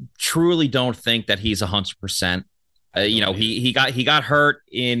 I truly don't think that he's 100%. You know, he got hurt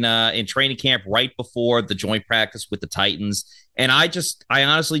in training camp right before the joint practice with the Titans, and I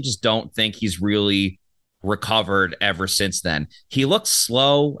honestly just don't think he's really recovered ever since then. He looked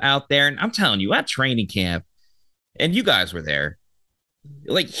slow out there, and I'm telling you, at training camp, and you guys were there,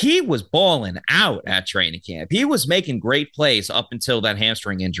 like, he was balling out at training camp. He was making great plays up until that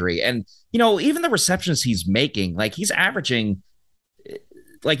hamstring injury, and you know, even the receptions he's making, like, he's averaging.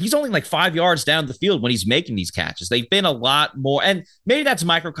 Like, he's only like 5 yards down the field when he's making these catches. They've been a lot more, and maybe that's a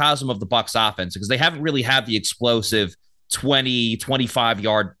microcosm of the Bucs offense because they haven't really had the explosive 20,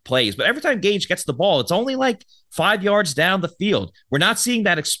 25-yard plays. But every time Gage gets the ball, it's only like 5 yards down the field. We're not seeing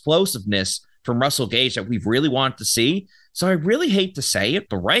that explosiveness from Russell Gage that we've really wanted to see. So I really hate to say it,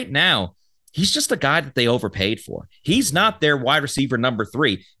 but right now, he's just a guy that they overpaid for. He's not their wide receiver number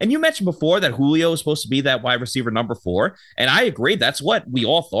 3. And you mentioned before that Julio is supposed to be that wide receiver number 4. And I agree. That's what we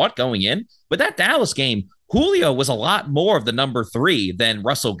all thought going in. But that Dallas game, Julio was a lot more of the number 3 than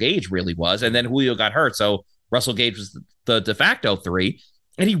Russell Gage really was. And then Julio got hurt. So Russell Gage was the de facto 3.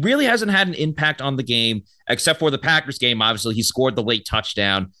 And he really hasn't had an impact on the game, except for the Packers game. Obviously, he scored the late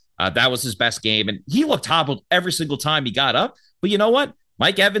touchdown. That was his best game. And he looked hobbled every single time he got up. But you know what?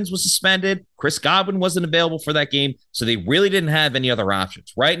 Mike Evans was suspended. Chris Godwin wasn't available for that game. So they really didn't have any other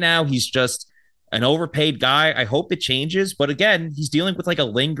options. Right now, he's just an overpaid guy. I hope it changes. But again, he's dealing with like a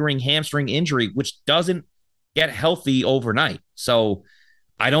lingering hamstring injury, which doesn't get healthy overnight. So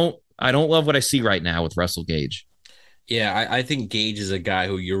I don't love what I see right now with Russell Gage. Yeah, I think Gage is a guy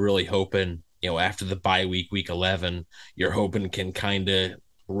who you're really hoping, you know, after the bye week, week 11, you're hoping can kind of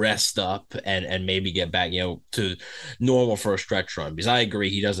rest up and maybe get back, you know, to normal for a stretch run, because I agree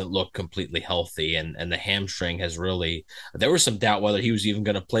he doesn't look completely healthy, and the hamstring has really, there was some doubt whether he was even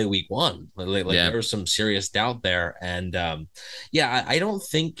going to play week 1. There was some serious doubt there. And I don't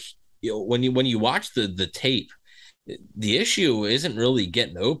think, you know, when you watch the tape, the issue isn't really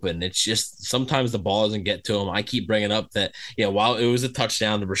getting open. It's just sometimes the ball doesn't get to him. I keep bringing up that, you know, while it was a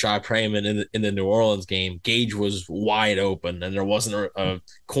touchdown to Rashad Perriman in the New Orleans game, Gage was wide open and there wasn't a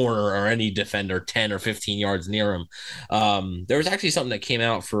corner or any defender 10 or 15 yards near him. There was actually something that came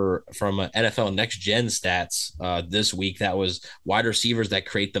out from NFL Next Gen stats this week that was wide receivers that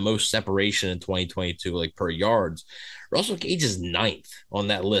create the most separation in 2022, like per yards. Russell Gage is 9th on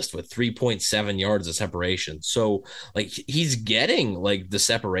that list with 3.7 yards of separation. So, like, he's getting, like, the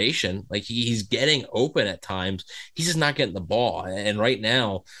separation. Like, he's getting open at times. He's just not getting the ball. And right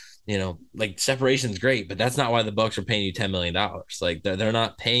now, you know, like, separation is great, but that's not why the Bucs are paying you $10 million. Like, they're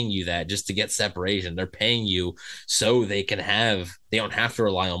not paying you that just to get separation. They're paying you so they don't have to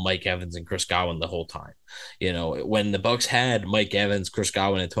rely on Mike Evans and Chris Godwin the whole time. You know, when the Bucs had Mike Evans, Chris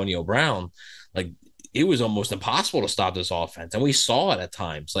Godwin, Antonio Brown, like, it was almost impossible to stop this offense. And we saw it at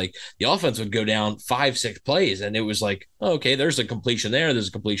times. Like, the offense would go down 5-6 plays, and it was like, oh, okay, there's a completion there. There's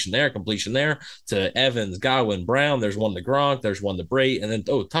a completion there to Evans, Godwin, Brown. There's one to Gronk. There's one to Brait. And then,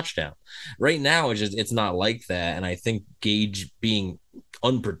 touchdown. Right now, it's not like that. And I think Gage being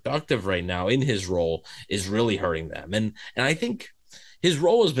unproductive right now in his role is really hurting them. And I think his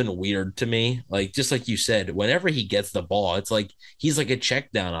role has been weird to me. Like, just like you said, whenever he gets the ball, it's like he's like a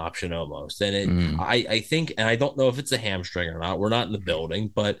check down option almost. And I think, and I don't know if it's a hamstring or not. We're not in the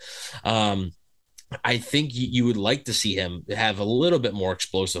building, but I think you would like to see him have a little bit more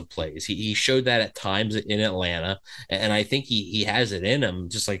explosive plays. He showed that at times in Atlanta, and I think he has it in him.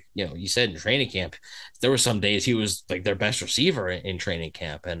 Just like, you know, you said in training camp, there were some days he was like their best receiver in training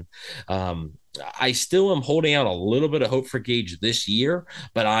camp. And I still am holding out a little bit of hope for Gage this year,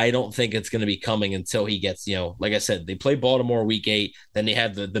 but I don't think it's going to be coming until he gets, you know, like I said, they play Baltimore week 8, then they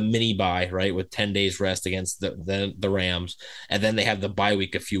have the mini bye, right, with 10 days rest against the Rams, and then they have the bye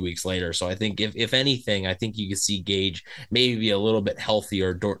week a few weeks later. So I think if anything, I think you could see Gage maybe be a little bit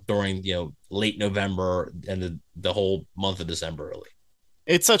healthier during, you know, late November and the whole month of December early.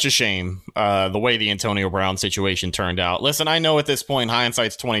 It's such a shame the way the Antonio Brown situation turned out. Listen, I know at this point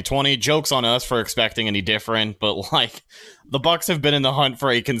hindsight's 2020. Joke's on us for expecting any different, but like the Bucs have been in the hunt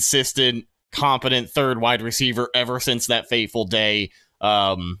for a consistent, competent third wide receiver ever since that fateful day.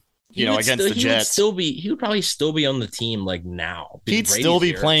 Against the Jets. He would probably still be on the team like now. He'd still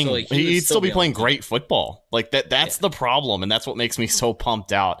be playing. So, like, he'd still be playing great football. Like that. That's the problem, and that's what makes me so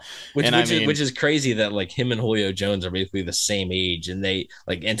pumped out. Which is crazy that like him and Julio Jones are basically the same age, and they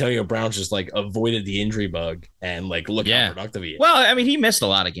like Antonio Brown just like avoided the injury bug, and like look how productive he is. Well, I mean, he missed a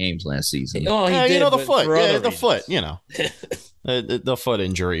lot of games last season. Oh, he did, the foot. Yeah, the foot. You know. The foot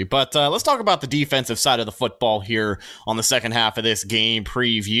injury. But let's talk about the defensive side of the football here on the second half of this game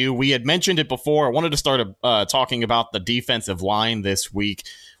preview. We had mentioned it before. I wanted to start talking about the defensive line this week.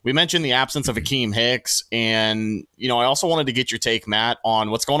 We mentioned the absence of Akeem Hicks, and I also wanted to get your take, Matt,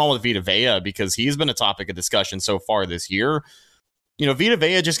 on what's going on with Vita Vea, because he's been a topic of discussion so far this year. Vita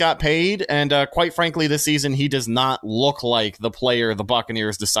Vea just got paid, and quite frankly, this season he does not look like the player the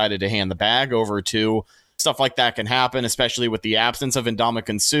Buccaneers decided to hand the bag over to. Stuff like that can happen, especially with the absence of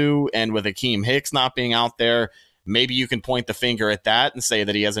Ndamukong Suh and with Akeem Hicks not being out there. Maybe you can point the finger at that and say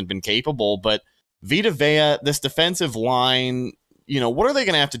that he hasn't been capable. But Vita Vea, this defensive line, what are they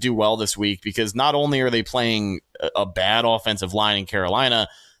going to have to do well this week? Because not only are they playing a bad offensive line in Carolina,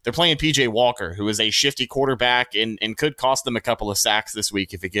 they're playing PJ Walker, who is a shifty quarterback and could cost them a couple of sacks this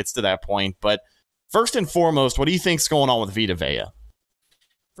week if it gets to that point. But first and foremost, what do you think's going on with Vita Vea?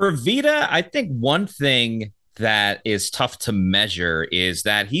 For Vita, I think one thing that is tough to measure is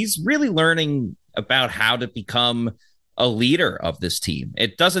that he's really learning about how to become a leader of this team.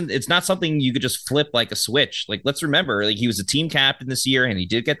 It's not something you could just flip like a switch. Like, let's remember, like, he was a team captain this year and he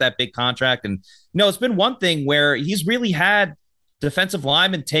did get that big contract. And, it's been one thing where he's really had defensive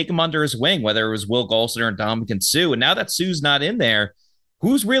linemen take him under his wing, whether it was Will Golson or Ndamukong Suh. And now that Suh's not in there,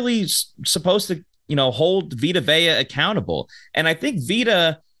 who's really supposed to hold Vita Vea accountable? And I think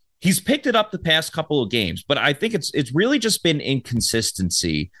Vita, he's picked it up the past couple of games, but I think it's really just been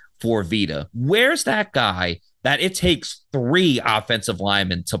inconsistency for Vita. Where's that guy that it takes 3 offensive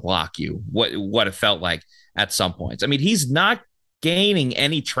linemen to block you? What it felt like at some points. I mean, he's not gaining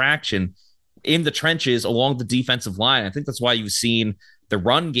any traction in the trenches along the defensive line. I think that's why you've seen the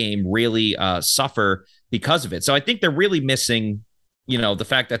run game really suffer because of it. So I think they're really missing the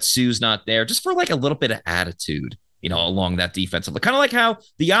fact that Suh's not there, just for like a little bit of attitude, along that defensive. Kind of like how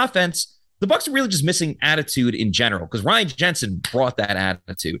the offense, the Bucs are really just missing attitude in general, because Ryan Jensen brought that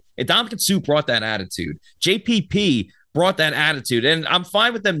attitude. Ndamukong Suh brought that attitude. JPP brought that attitude. And I'm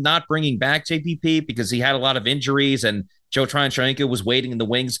fine with them not bringing back JPP because he had a lot of injuries and Joe Tryon-Shoyinka was waiting in the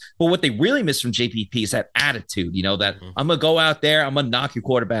wings. But what they really miss from JPP is that attitude, that I'm going to go out there, I'm going to knock your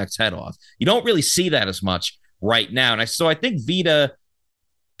quarterback's head off. You don't really see that as much right now. And so I think Vita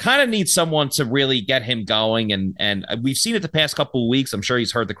kind of needs someone to really get him going. And we've seen it the past couple of weeks. I'm sure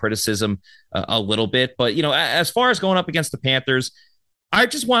he's heard the criticism a little bit. But, as far as going up against the Panthers, I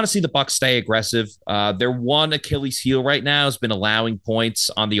just want to see the Bucs stay aggressive. Their one Achilles heel right now has been allowing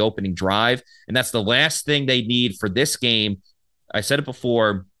points on the opening drive. And that's the last thing they need for this game. I said it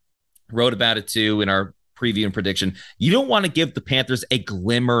before, wrote about it too in our preview and prediction. You don't want to give the Panthers a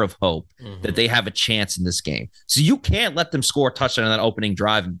glimmer of hope that they have a chance in this game. So you can't let them score a touchdown on that opening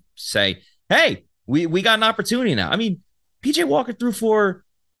drive and say, hey, we got an opportunity now. I mean, PJ Walker threw for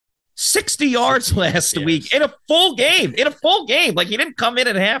 60 yards last week in a full game. Like, he didn't come in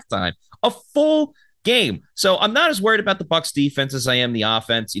at halftime. A full game. So I'm not as worried about the Bucs defense as I am the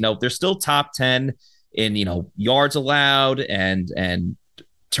offense. They're still top 10 in, yards allowed and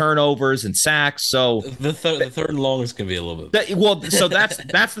turnovers and sacks. So the third and long is going to be a little bit. So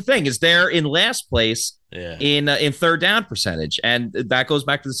that's the thing, is they're in last place in third down percentage. And that goes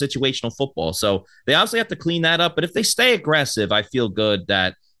back to the situational football. So they obviously have to clean that up. But if they stay aggressive, I feel good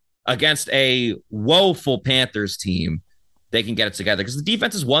that against a woeful Panthers team, they can get it together, because the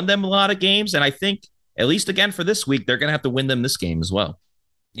defense has won them a lot of games. And I think, at least again for this week, they're going to have to win them this game as well.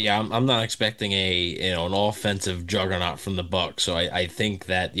 Yeah, I'm not expecting an offensive juggernaut from the Bucs. So I think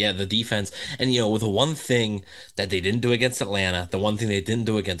that, the defense, and with the one thing that they didn't do against Atlanta, the one thing they didn't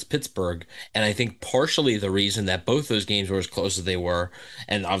do against Pittsburgh, and I think partially the reason that both those games were as close as they were,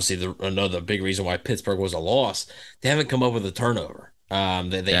 and obviously another big reason why Pittsburgh was a loss, they haven't come up with a turnover.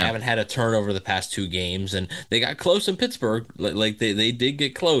 They haven't had a turnover the past 2 games, and they got close in Pittsburgh. Like they did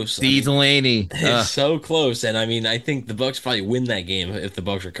get close. Steve Delaney, so close. And I think the Bucs probably win that game if the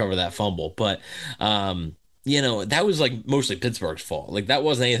Bucs recover that fumble. But that was like mostly Pittsburgh's fault. Like, that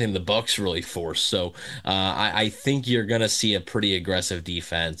wasn't anything the Bucs really forced. So I think you're gonna see a pretty aggressive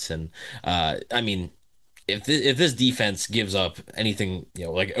defense, and if this defense gives up anything,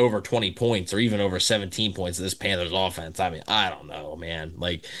 like over 20 points or even over 17 points to this Panthers offense, I mean, I don't know, man.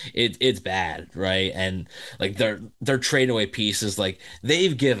 Like it's bad, right? And like they're trading away pieces, like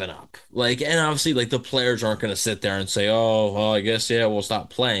they've given up. Like, and obviously like the players aren't going to sit there and say, "Oh, well, I guess we'll stop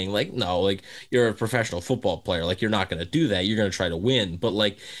playing." Like, no, like you're a professional football player, like you're not going to do that. You're going to try to win. But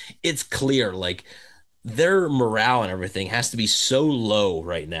like it's clear, like their morale and everything has to be so low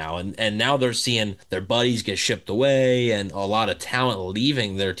right now, and now they're seeing their buddies get shipped away and a lot of talent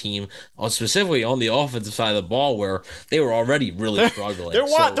leaving their team, specifically on the offensive side of the ball where they were already really struggling.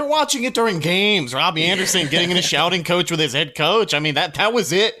 They're watching it during games. Robbie Anderson getting in a shouting coach with his head coach. I mean, that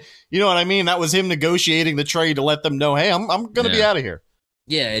was it. You know what I mean? That was him negotiating the trade to let them know, hey, I'm going to be out of here.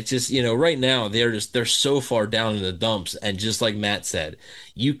 Yeah, it's just, right now they're so far down in the dumps. And just like Matt said,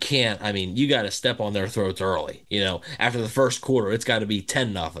 you got to step on their throats early. After the first quarter, it's got to be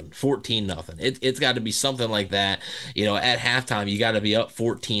 10-0, 14-0. It's got to be something like that. At halftime, you got to be up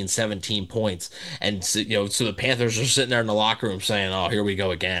 14, 17 points. And, so the Panthers are sitting there in the locker room saying, oh, here we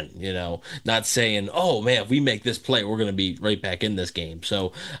go again. Not saying, oh, man, if we make this play, we're going to be right back in this game.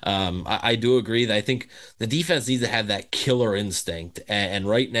 So I do agree that I think the defense needs to have that killer instinct. And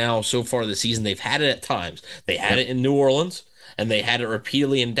right now, so far this season, they've had it at times. They had it in New Orleans, and they had it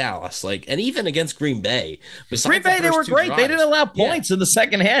repeatedly in Dallas. And even against Green Bay. Green Bay, they were great. Drives, they didn't allow points in the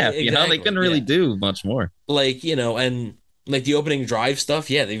second half. Exactly. They couldn't really do much more. And like the opening drive stuff,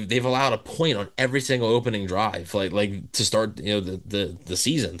 they've allowed a point on every single opening drive, like to start the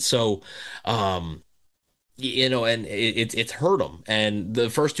season. So, and it's hurt them. And the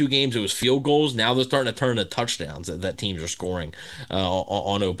first two games, it was field goals. Now they're starting to turn into touchdowns that teams are scoring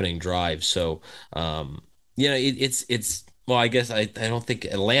on opening drives. So, it's well, I guess I don't think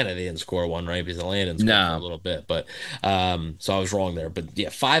Atlanta didn't score one, right? Because Atlanta didn't score for a little bit, but so I was wrong there.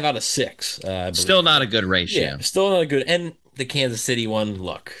 But 5 out of 6. Still not a good ratio. Yeah, still not a good. And the Kansas City one,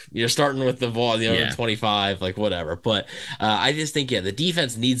 look, you're starting with the ball, 25, like whatever. But I just think, the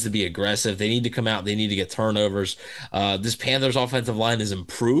defense needs to be aggressive. They need to come out. They need to get turnovers. This Panthers offensive line is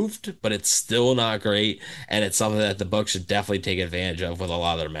improved, but it's still not great. And it's something that the Bucs should definitely take advantage of with a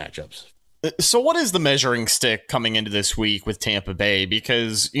lot of their matchups. So what is the measuring stick coming into this week with Tampa Bay?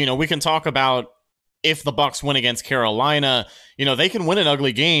 Because, we can talk about if the Bucs win against Carolina, they can win an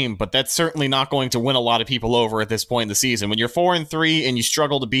ugly game, but that's certainly not going to win a lot of people over at this point in the season. When you're 4-3 and you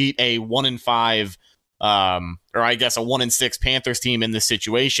struggle to beat a 1-5, or I guess a 1-6 Panthers team in this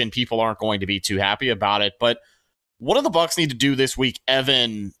situation, people aren't going to be too happy about it. But what do the Bucs need to do this week,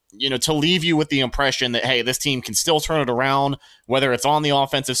 Evan, to leave you with the impression that, hey, this team can still turn it around, whether it's on the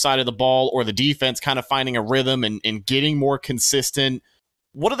offensive side of the ball or the defense kind of finding a rhythm and getting more consistent?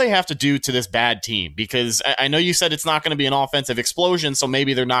 What do they have to do to this bad team? Because I know you said it's not going to be an offensive explosion, so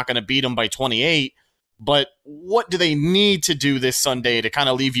maybe they're not going to beat them by 28, but what do they need to do this Sunday to kind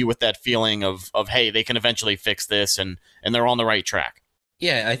of leave you with that feeling of hey, they can eventually fix this and they're on the right track?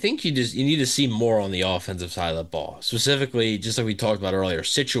 Yeah, I think you need to see more on the offensive side of the ball, specifically, just like we talked about earlier,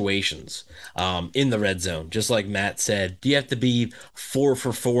 situations in the red zone. Just like Matt said, do you have to be 4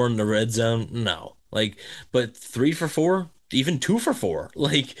 for 4 in the red zone? No, but 3 for 4. Even 2 for 4,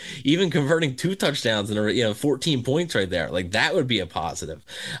 like even converting 2 touchdowns and 14 points right there, like that would be a positive.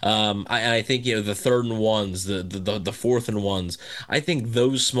 I think the 3rd and 1s, the 4th and 1s, I think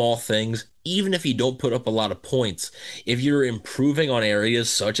those small things, even if you don't put up a lot of points, if you're improving on areas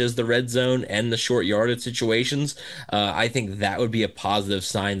such as the red zone and the short yardage situations, I think that would be a positive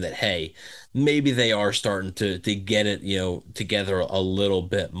sign that, hey, maybe they are starting to get it, together a little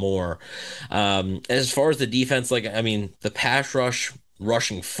bit more. As far as the defense, the pass rush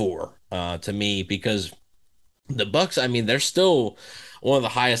rushing 4 to me, because the Bucs, they're still one of the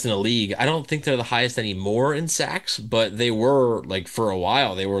highest in the league. I don't think they're the highest anymore in sacks, but they were, for a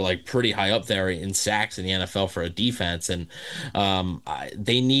while, they were pretty high up there in sacks in the NFL for a defense. And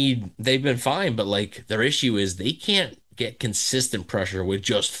they've been fine, but their issue is they can't get consistent pressure with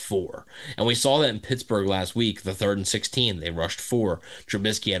just 4. And we saw that in Pittsburgh last week, the 3rd and 16, they rushed 4.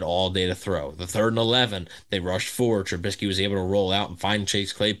 Trubisky had all day to throw. The 3rd and 11, they rushed 4. Trubisky was able to roll out and find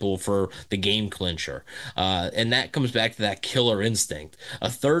Chase Claypool for the game clincher. And that comes back to that killer instinct. A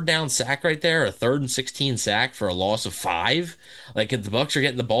 3rd down sack right there, a 3rd and 16 sack for a loss of 5. The Bucs are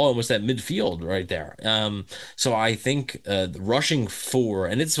getting the ball almost at midfield right there. So I think rushing 4,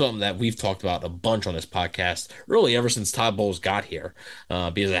 and it's something that we've talked about a bunch on this podcast, really ever since Todd Bowles got here,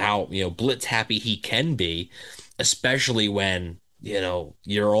 because of how blitz happy he can be, especially when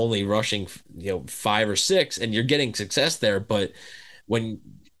you're only rushing 5 or 6 and you're getting success there. But when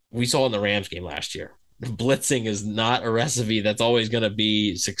we saw in the Rams game last year, blitzing is not a recipe that's always going to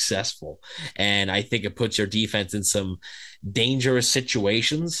be successful. And I think it puts your defense in some dangerous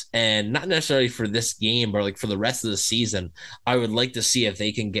situations, and not necessarily for this game, but like for the rest of the season. I would like to see if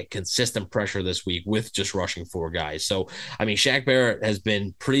they can get consistent pressure this week with just rushing 4 guys. So, I mean, Shaq Barrett has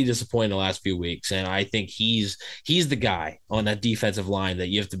been pretty disappointing the last few weeks, and I think he's the guy on that defensive line that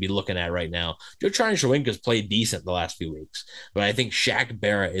you have to be looking at right now. Joe Tryon-Shoyinka's played decent the last few weeks, but I think Shaq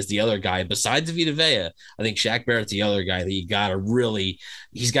Barrett is the other guy besides Vita Vea. I think Shaq Barrett's the other guy that he's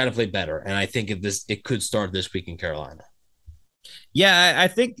got to play better, and I think it could start this week in Carolina. Yeah, I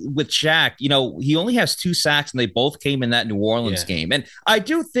think with Shaq, he only has 2 sacks, and they both came in that New Orleans game. And I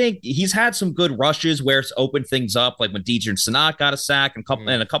do think he's had some good rushes where it's opened things up, like when Deidre Sanat got a sack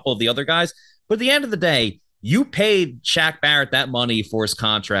and a couple of the other guys. But at the end of the day, you paid Shaq Barrett that money for his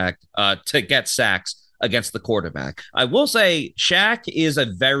contract to get sacks against the quarterback. I will say Shaq is a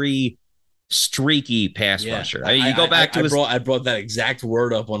very streaky pass rusher. I mean, you go back to I brought that exact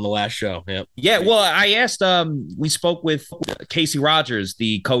word up on the last show. Yep. Yeah. Well, I asked, we spoke with Casey Rogers,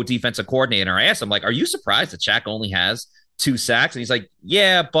 the co-defensive coordinator. I asked him, like, are you surprised that Shaq only has 2 sacks? And he's like,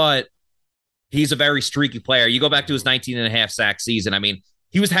 yeah, but he's a very streaky player. You go back to his 19.5 sack season. I mean,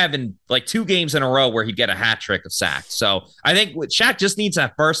 he was having like 2 games in a row where he'd get a hat trick of sacks. So I think Shaq just needs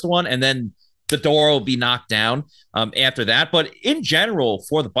that first one, and then the door will be knocked down after that. But in general,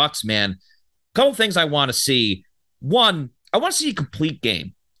 for the Bucs, man, couple things I want to see. One, I want to see a complete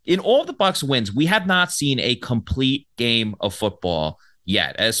game. In all the Bucs wins, we have not seen a complete game of football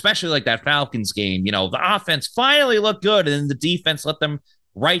yet, especially like that Falcons game. The offense finally looked good, and then the defense let them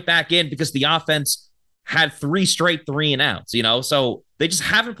right back in because the offense had 3 straight 3-and-outs, So they just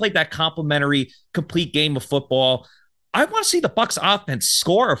haven't played that complimentary, complete game of football. I want to see the Bucs offense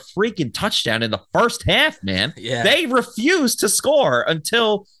score a freaking touchdown in the first half, man. Yeah. They refuse to score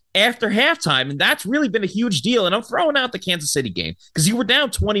until after halftime, and that's really been a huge deal. And I'm throwing out the Kansas City game because you were down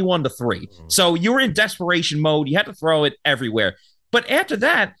 21-3. So you were in desperation mode. You had to throw it everywhere. But after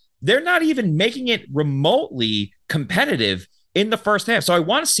that, they're not even making it remotely competitive in the first half. So I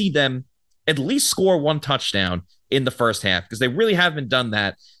want to see them at least score 1 touchdown in the first half because they really haven't done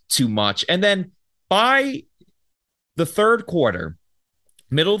that too much. And then by the third quarter,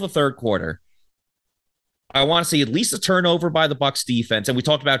 middle of the third quarter, I want to see at least a turnover by the Bucs defense. And we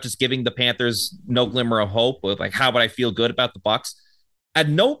talked about just giving the Panthers no glimmer of hope with like, how would I feel good about the Bucs? At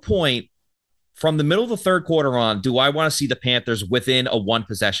no point from the middle of the third quarter on do I want to see the Panthers within a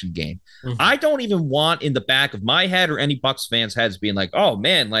 1-possession game. I don't even want in the back of my head or any Bucs fans' heads being like, oh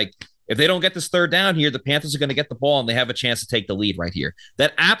man, like if they don't get this third down here, the Panthers are going to get the ball and they have a chance to take the lead right here.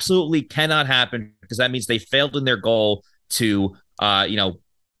 That absolutely cannot happen because that means they failed in their goal to,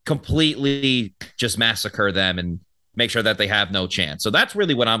 completely just massacre them and make sure that they have no chance. So that's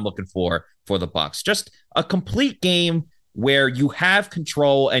really what I'm looking for the Bucs. Just a complete game where you have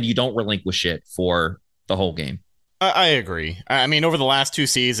control and you don't relinquish it for the whole game. I agree. I mean, over the last 2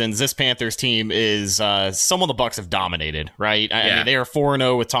 seasons, this Panthers team is someone the Bucs have dominated, right? I mean, they are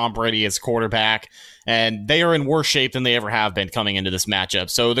 4-0 with Tom Brady as quarterback, and they are in worse shape than they ever have been coming into this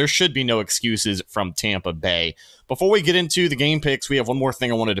matchup. So there should be no excuses from Tampa Bay. Before we get into the game picks, we have one more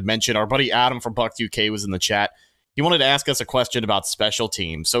thing I wanted to mention. Our buddy Adam from Bucs UK was in the chat. He wanted to ask us a question about special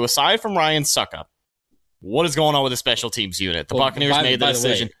teams. So aside from Ryan Suckup, what is going on with the special teams unit? The Buccaneers made the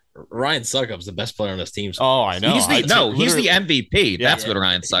decision. Ryan Suckup's the best player on this team. Oh, I know. He's the MVP. Yeah, that's what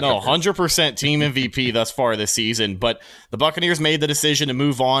Ryan Suckup is. 100% team MVP thus far this season. But the Buccaneers made the decision to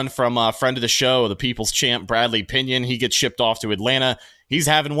move on from a friend of the show, the People's Champ, Bradley Pinion. He gets shipped off to Atlanta. He's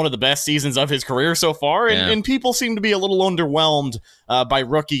having one of the best seasons of his career so far, and people seem to be a little underwhelmed by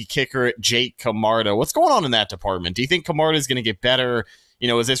rookie kicker Jake Camarda. What's going on in that department? Do you think Camarda is going to get better?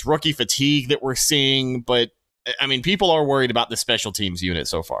 Is this rookie fatigue that we're seeing? But I mean, people are worried about the special teams unit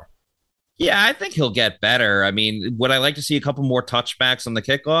so far. Yeah, I think he'll get better. I mean, would I like to see a couple more touchbacks on the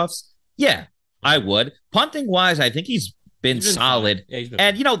kickoffs? Yeah, I would. Punting wise, I think he's been solid. Yeah,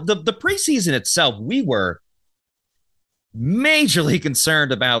 and, the preseason itself, we were majorly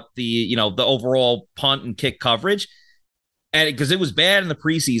concerned about the overall punt and kick coverage. And because it was bad in the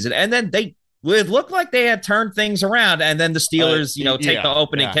preseason. And then it looked like they had turned things around, and then the Steelers, take the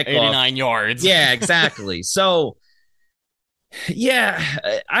opening kickoff. 89 yards. Yeah, exactly. So,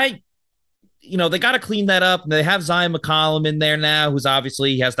 they got to clean that up. They have Zion McCollum in there now, who's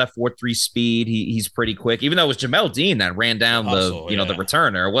obviously he has that 4.3 speed. He's pretty quick, even though it was Jamel Dean that ran down the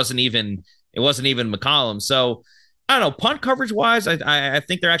returner. It wasn't even McCollum. So I don't know. Punt coverage wise, I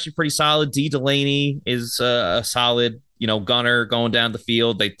think they're actually pretty solid. D. Delaney is a solid, gunner going down the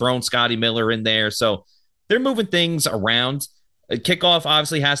field. They've thrown Scotty Miller in there. So they're moving things around. Kickoff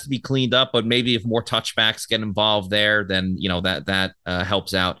obviously has to be cleaned up, but maybe if more touchbacks get involved there, then that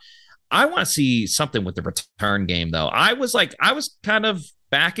helps out. I want to see something with the return game, though. I was kind of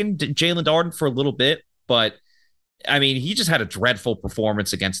backing Jalen Darden for a little bit, but I mean, he just had a dreadful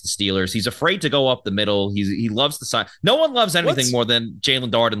performance against the Steelers. He's afraid to go up the middle. He loves the side. No one loves anything more than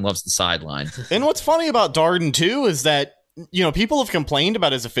Jalen Darden loves the sideline. And what's funny about Darden too is that people have complained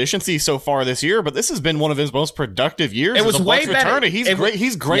about his efficiency so far this year, but this has been one of his most productive years. It was as a way Bucs better. Returner.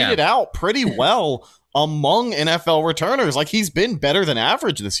 He's graded out pretty well among NFL returners. Like, he's been better than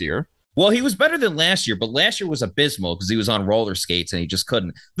average this year. Well, he was better than last year, but last year was abysmal because he was on roller skates and he just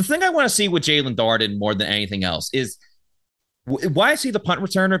couldn't. The thing I want to see with Jalen Darden more than anything else is, why is he the punt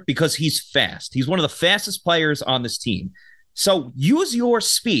returner? Because he's fast. He's one of the fastest players on this team. So use your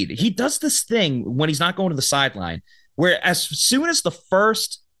speed. He does this thing when he's not going to the sideline, where as soon as the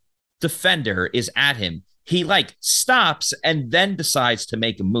first defender is at him, he stops and then decides to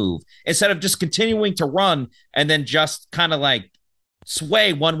make a move instead of just continuing to run and then just kind of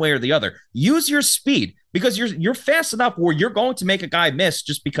sway one way or the other. Use your speed because you're fast enough where you're going to make a guy miss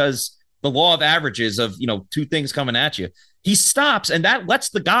just because the law of averages of, two things coming at you. He stops and that lets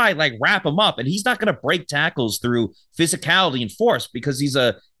the guy wrap him up, and he's not going to break tackles through physicality and force because he's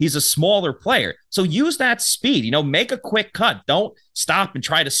a smaller player. So use that speed, make a quick cut. Don't stop and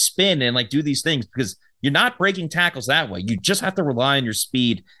try to spin and do these things because you're not breaking tackles that way. You just have to rely on your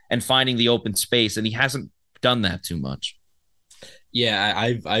speed and finding the open space, and he hasn't done that too much. Yeah,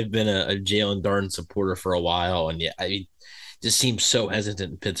 I've been a Jalen Darden supporter for a while, and just seems so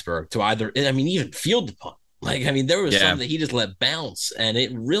hesitant in Pittsburgh to even field the punt. There was some that he just let bounce, and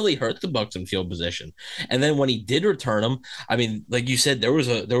it really hurt the Bucs in field position. And then when he did return them, like you said, there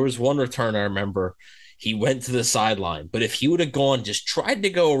was one return I remember. He went to the sideline, but if he would have just tried to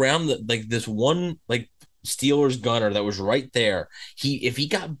go around this one Steelers gunner that was right there, if he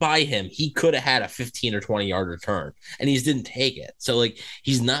got by him, he could have had a 15 or 20 yard return, and he just didn't take it. So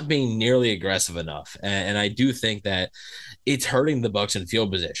he's not being nearly aggressive enough, and I do think that it's hurting the Bucs in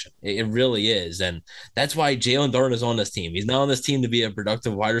field position. It really is, and that's why Jalen Darden is on this team. He's not on this team to be a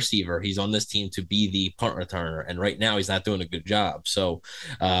productive wide receiver. He's on this team to be the punt returner, and right now he's not doing a good job. So,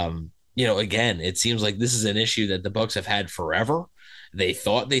 again, it seems like this is an issue that the Bucs have had forever. They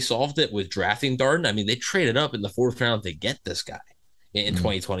thought they solved it with drafting Darden. They traded up in the 4th round to get this guy in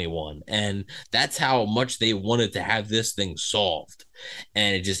 2021. And that's how much they wanted to have this thing solved.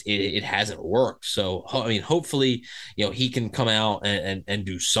 And it hasn't worked. So, hopefully, he can come out and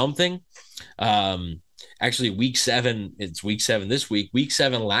do something. Actually, week 7, it's week 7 this week. Week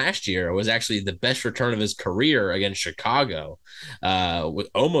 7 last year was actually the best return of his career against Chicago.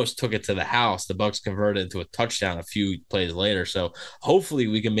 Almost took it to the house. The Bucs converted into a touchdown a few plays later. So hopefully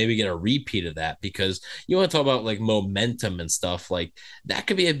we can maybe get a repeat of that, because you want to talk about momentum and stuff, that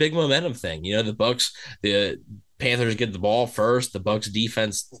could be a big momentum thing. The Panthers get the ball first. The Bucs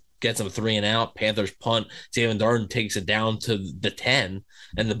defense gets them 3 and out. Panthers punt. Jalen Darden takes it down to the 10,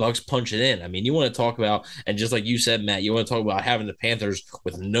 and the Bucs punch it in. You want to talk about, and just like you said, Matt, you want to talk about having the Panthers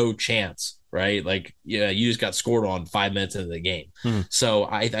with no chance, right? You just got scored on 5 minutes into the game. So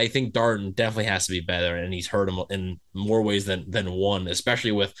I think Darden definitely has to be better, and he's hurt him in more ways than one,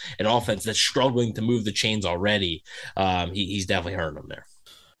 especially with an offense that's struggling to move the chains already. He's definitely hurting them there.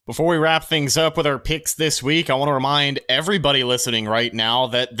 Before we wrap things up with our picks this week, I want to remind everybody listening right now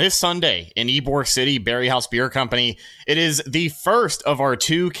that this Sunday in Ybor City, Berry House Beer Company, it is the first of our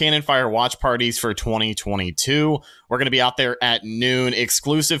 2 Cannon Fire watch parties for 2022. We're going to be out there at noon.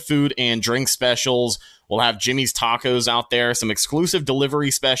 Exclusive food and drink specials. We'll have Jimmy's Tacos out there, some exclusive delivery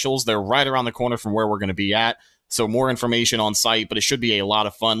specials. They're right around the corner from where we're going to be at. So more information on site, but it should be a lot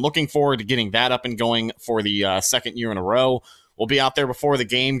of fun. Looking forward to getting that up and going for the second year in a row. We'll be out there before the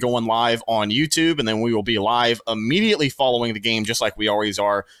game, going live on YouTube, and then we will be live immediately following the game, just like we always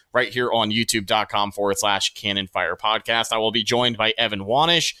are, right here on youtube.com/Cannon Fire Podcast. I will be joined by Evan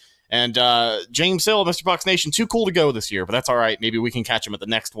Wanish and James Hill, Mr. Bucs Nation. Too cool to go this year, but that's all right. Maybe we can catch him at the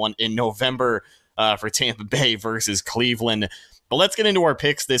next one in November for Tampa Bay versus Cleveland. But let's get into our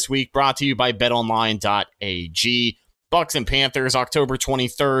picks this week, brought to you by betonline.ag. Bucs and Panthers, October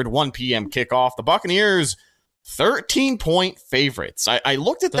 23rd, 1 p.m. kickoff. The Buccaneers, 13-point favorites. I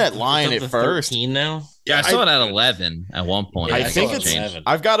looked at that line at first. 13 now? Yeah, I saw it at 11 at one point. I think it's 11.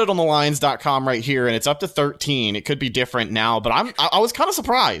 I've got it on the lines.com right here, and it's up to 13. It could be different now, but I was kind of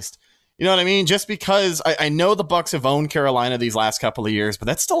surprised. You know what I mean? Just because I know the Bucs have owned Carolina these last couple of years, but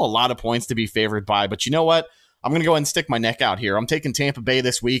that's still a lot of points to be favored by. But you know what? I'm going to go ahead and stick my neck out here. I'm taking Tampa Bay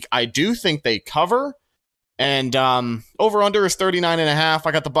this week. I do think they cover. And over-under is 39.5.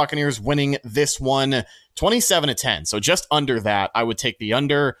 I got the Buccaneers winning this one 27-10. So just under that, I would take the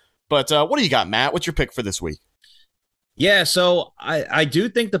under. But what do you got, Matt? What's your pick for this week? Yeah, so I do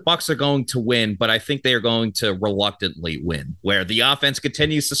think the Bucs are going to win, but I think they are going to reluctantly win, where the offense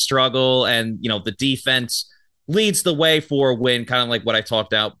continues to struggle and, the defense leads the way for a win, kind of like what I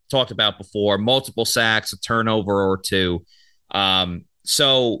talked about before, multiple sacks, a turnover or two.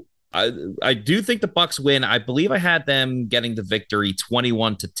 So I do think the Bucs win. I believe I had them getting the victory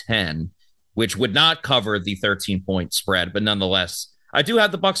 21-10, which would not cover the 13-point spread, but nonetheless, I do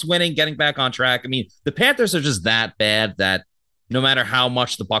have the Bucs winning, getting back on track. I mean, the Panthers are just that bad that no matter how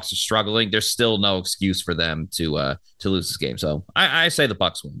much the Bucs are struggling, there's still no excuse for them to lose this game. So I say the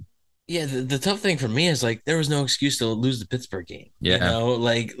Bucs win. Yeah, the tough thing for me is there was no excuse to lose the Pittsburgh game. Yeah,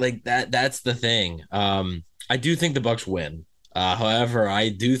 like that's the thing. I do think the Bucs win. However, I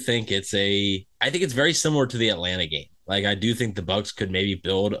do think it's very similar to the Atlanta game. I do think the Bucs could maybe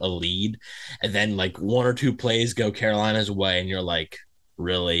build a lead and then one or two plays go Carolina's way and you're like,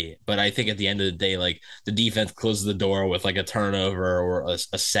 really? But I think at the end of the day, the defense closes the door with a turnover or a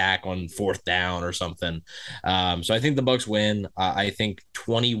sack on 4th down or something. So I think the Bucs win. I think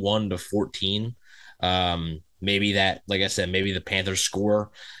 21-14. Maybe that, like I said, maybe the Panthers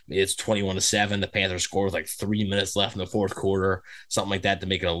score. It's 21-7. The Panthers score with 3 minutes left in the 4th quarter, something like that to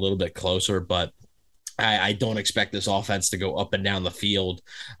make it a little bit closer. But I don't expect this offense to go up and down the field.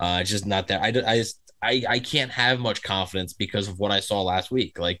 It's just not there. I can't have much confidence because of what I saw last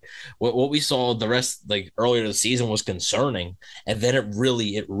week. What we saw the rest earlier this season was concerning, and then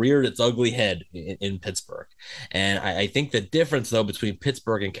it reared its ugly head in Pittsburgh. And I think the difference though between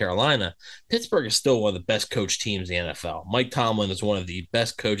Pittsburgh and Carolina, Pittsburgh is still one of the best coached teams in the NFL. Mike Tomlin is one of the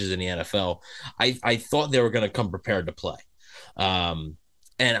best coaches in the NFL. I thought they were going to come prepared to play.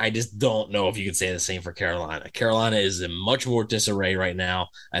 And I just don't know if you could say the same for Carolina. Carolina is in much more disarray right now.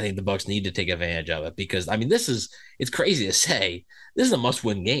 I think the Bucs need to take advantage of it because, it's crazy to say, this is a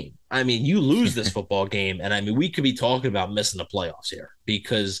must-win game. You lose this football game, and we could be talking about missing the playoffs here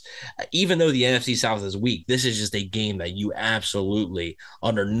because even though the NFC South is weak, this is just a game that you absolutely,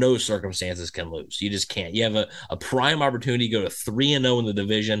 under no circumstances, can lose. You just can't. You have a prime opportunity to go to 3-0 in the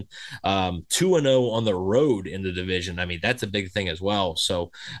division, 2-0 on the road in the division. That's a big thing as well.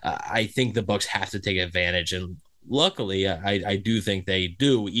 So I think the Bucs have to take advantage, and luckily, I do think they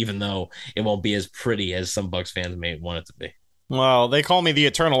do, even though it won't be as pretty as some Bucs fans may want it to be. Well, they call me the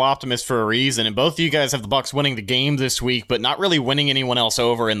eternal optimist for a reason, and both of you guys have the Bucs winning the game this week, but not really winning anyone else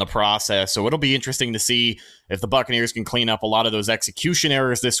over in the process. So it'll be interesting to see if the Buccaneers can clean up a lot of those execution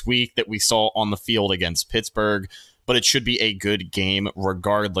errors this week that we saw on the field against Pittsburgh. But it should be a good game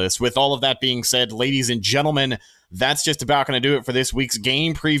regardless. With all of that being said, ladies and gentlemen, that's just about going to do it for this week's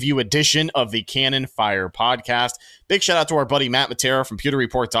game preview edition of the Cannon Fire Podcast. Big shout out to our buddy Matt Matera from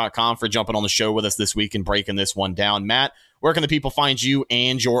PewterReport.com for jumping on the show with us this week and breaking this one down. Matt, where can the people find you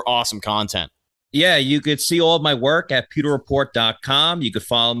and your awesome content? Yeah, you could see all of my work at PewterReport.com. You could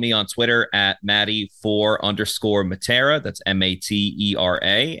follow me on Twitter at Matty4_Matera. That's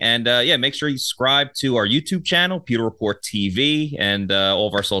Matera. And make sure you subscribe to our YouTube channel, Pewter Report TV, and all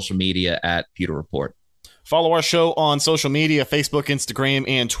of our social media at Pewter Report. Follow our show on social media, Facebook, Instagram,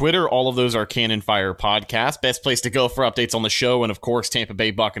 and Twitter. All of those are Cannon Fire Podcast. Best place to go for updates on the show and, of course, Tampa Bay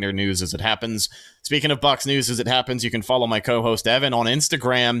Buccaneer news as it happens. Speaking of Bucs news as it happens, you can follow my co-host Evan on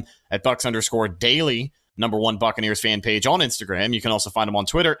Instagram at Bucs_Daily, #1 Buccaneers fan page on Instagram. You can also find him on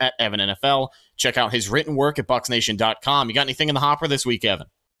Twitter at EvanNFL. Check out his written work at BucsNation.com. You got anything in the hopper this week, Evan?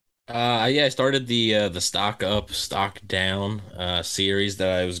 I started the Stock Up, Stock Down series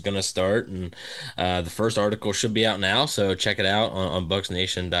that I was going to start, and the first article should be out now, so check it out on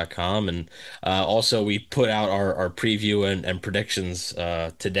BucsNation.com. And also, we put out our preview and predictions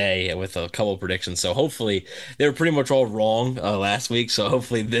today with a couple of predictions, so hopefully they were pretty much all wrong last week, so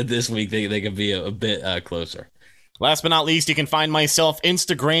hopefully this week they can be a bit closer. Last but not least, you can find myself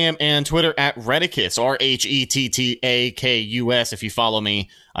Instagram and Twitter at Redicus, RHETTAKUS. If you follow me,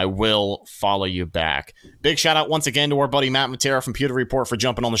 I will follow you back. Big shout out once again to our buddy Matt Matera from Pewter Report for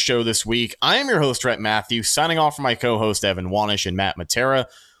jumping on the show this week. I am your host, Rhett Matthews, signing off for my co-host Evan Wanish and Matt Matera.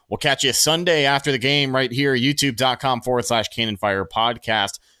 We'll catch you Sunday after the game right here, youtube.com/Cannon Fire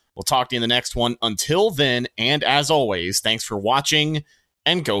Podcast. We'll talk to you in the next one. Until then, and as always, thanks for watching,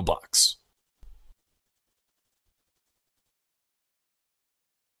 and go Bucs.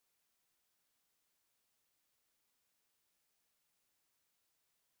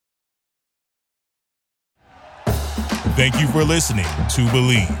 Thank you for listening to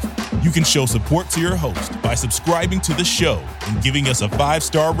Believe. You can show support to your host by subscribing to the show and giving us a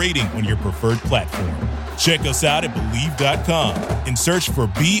 5-star rating on your preferred platform. Check us out at Believe.com and search for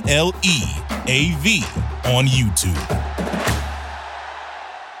BLEAV on YouTube.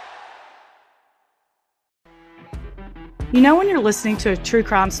 You know when you're listening to a true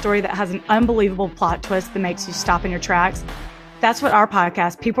crime story that has an unbelievable plot twist that makes you stop in your tracks? That's what our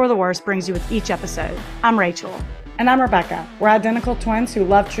podcast, People Are the Worst, brings you with each episode. I'm Rachel. And I'm Rebecca. We're identical twins who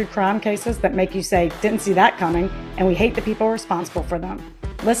love true crime cases that make you say, didn't see that coming, and we hate the people responsible for them.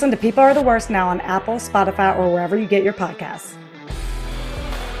 Listen to People Are the Worst now on Apple, Spotify, or wherever you get your podcasts.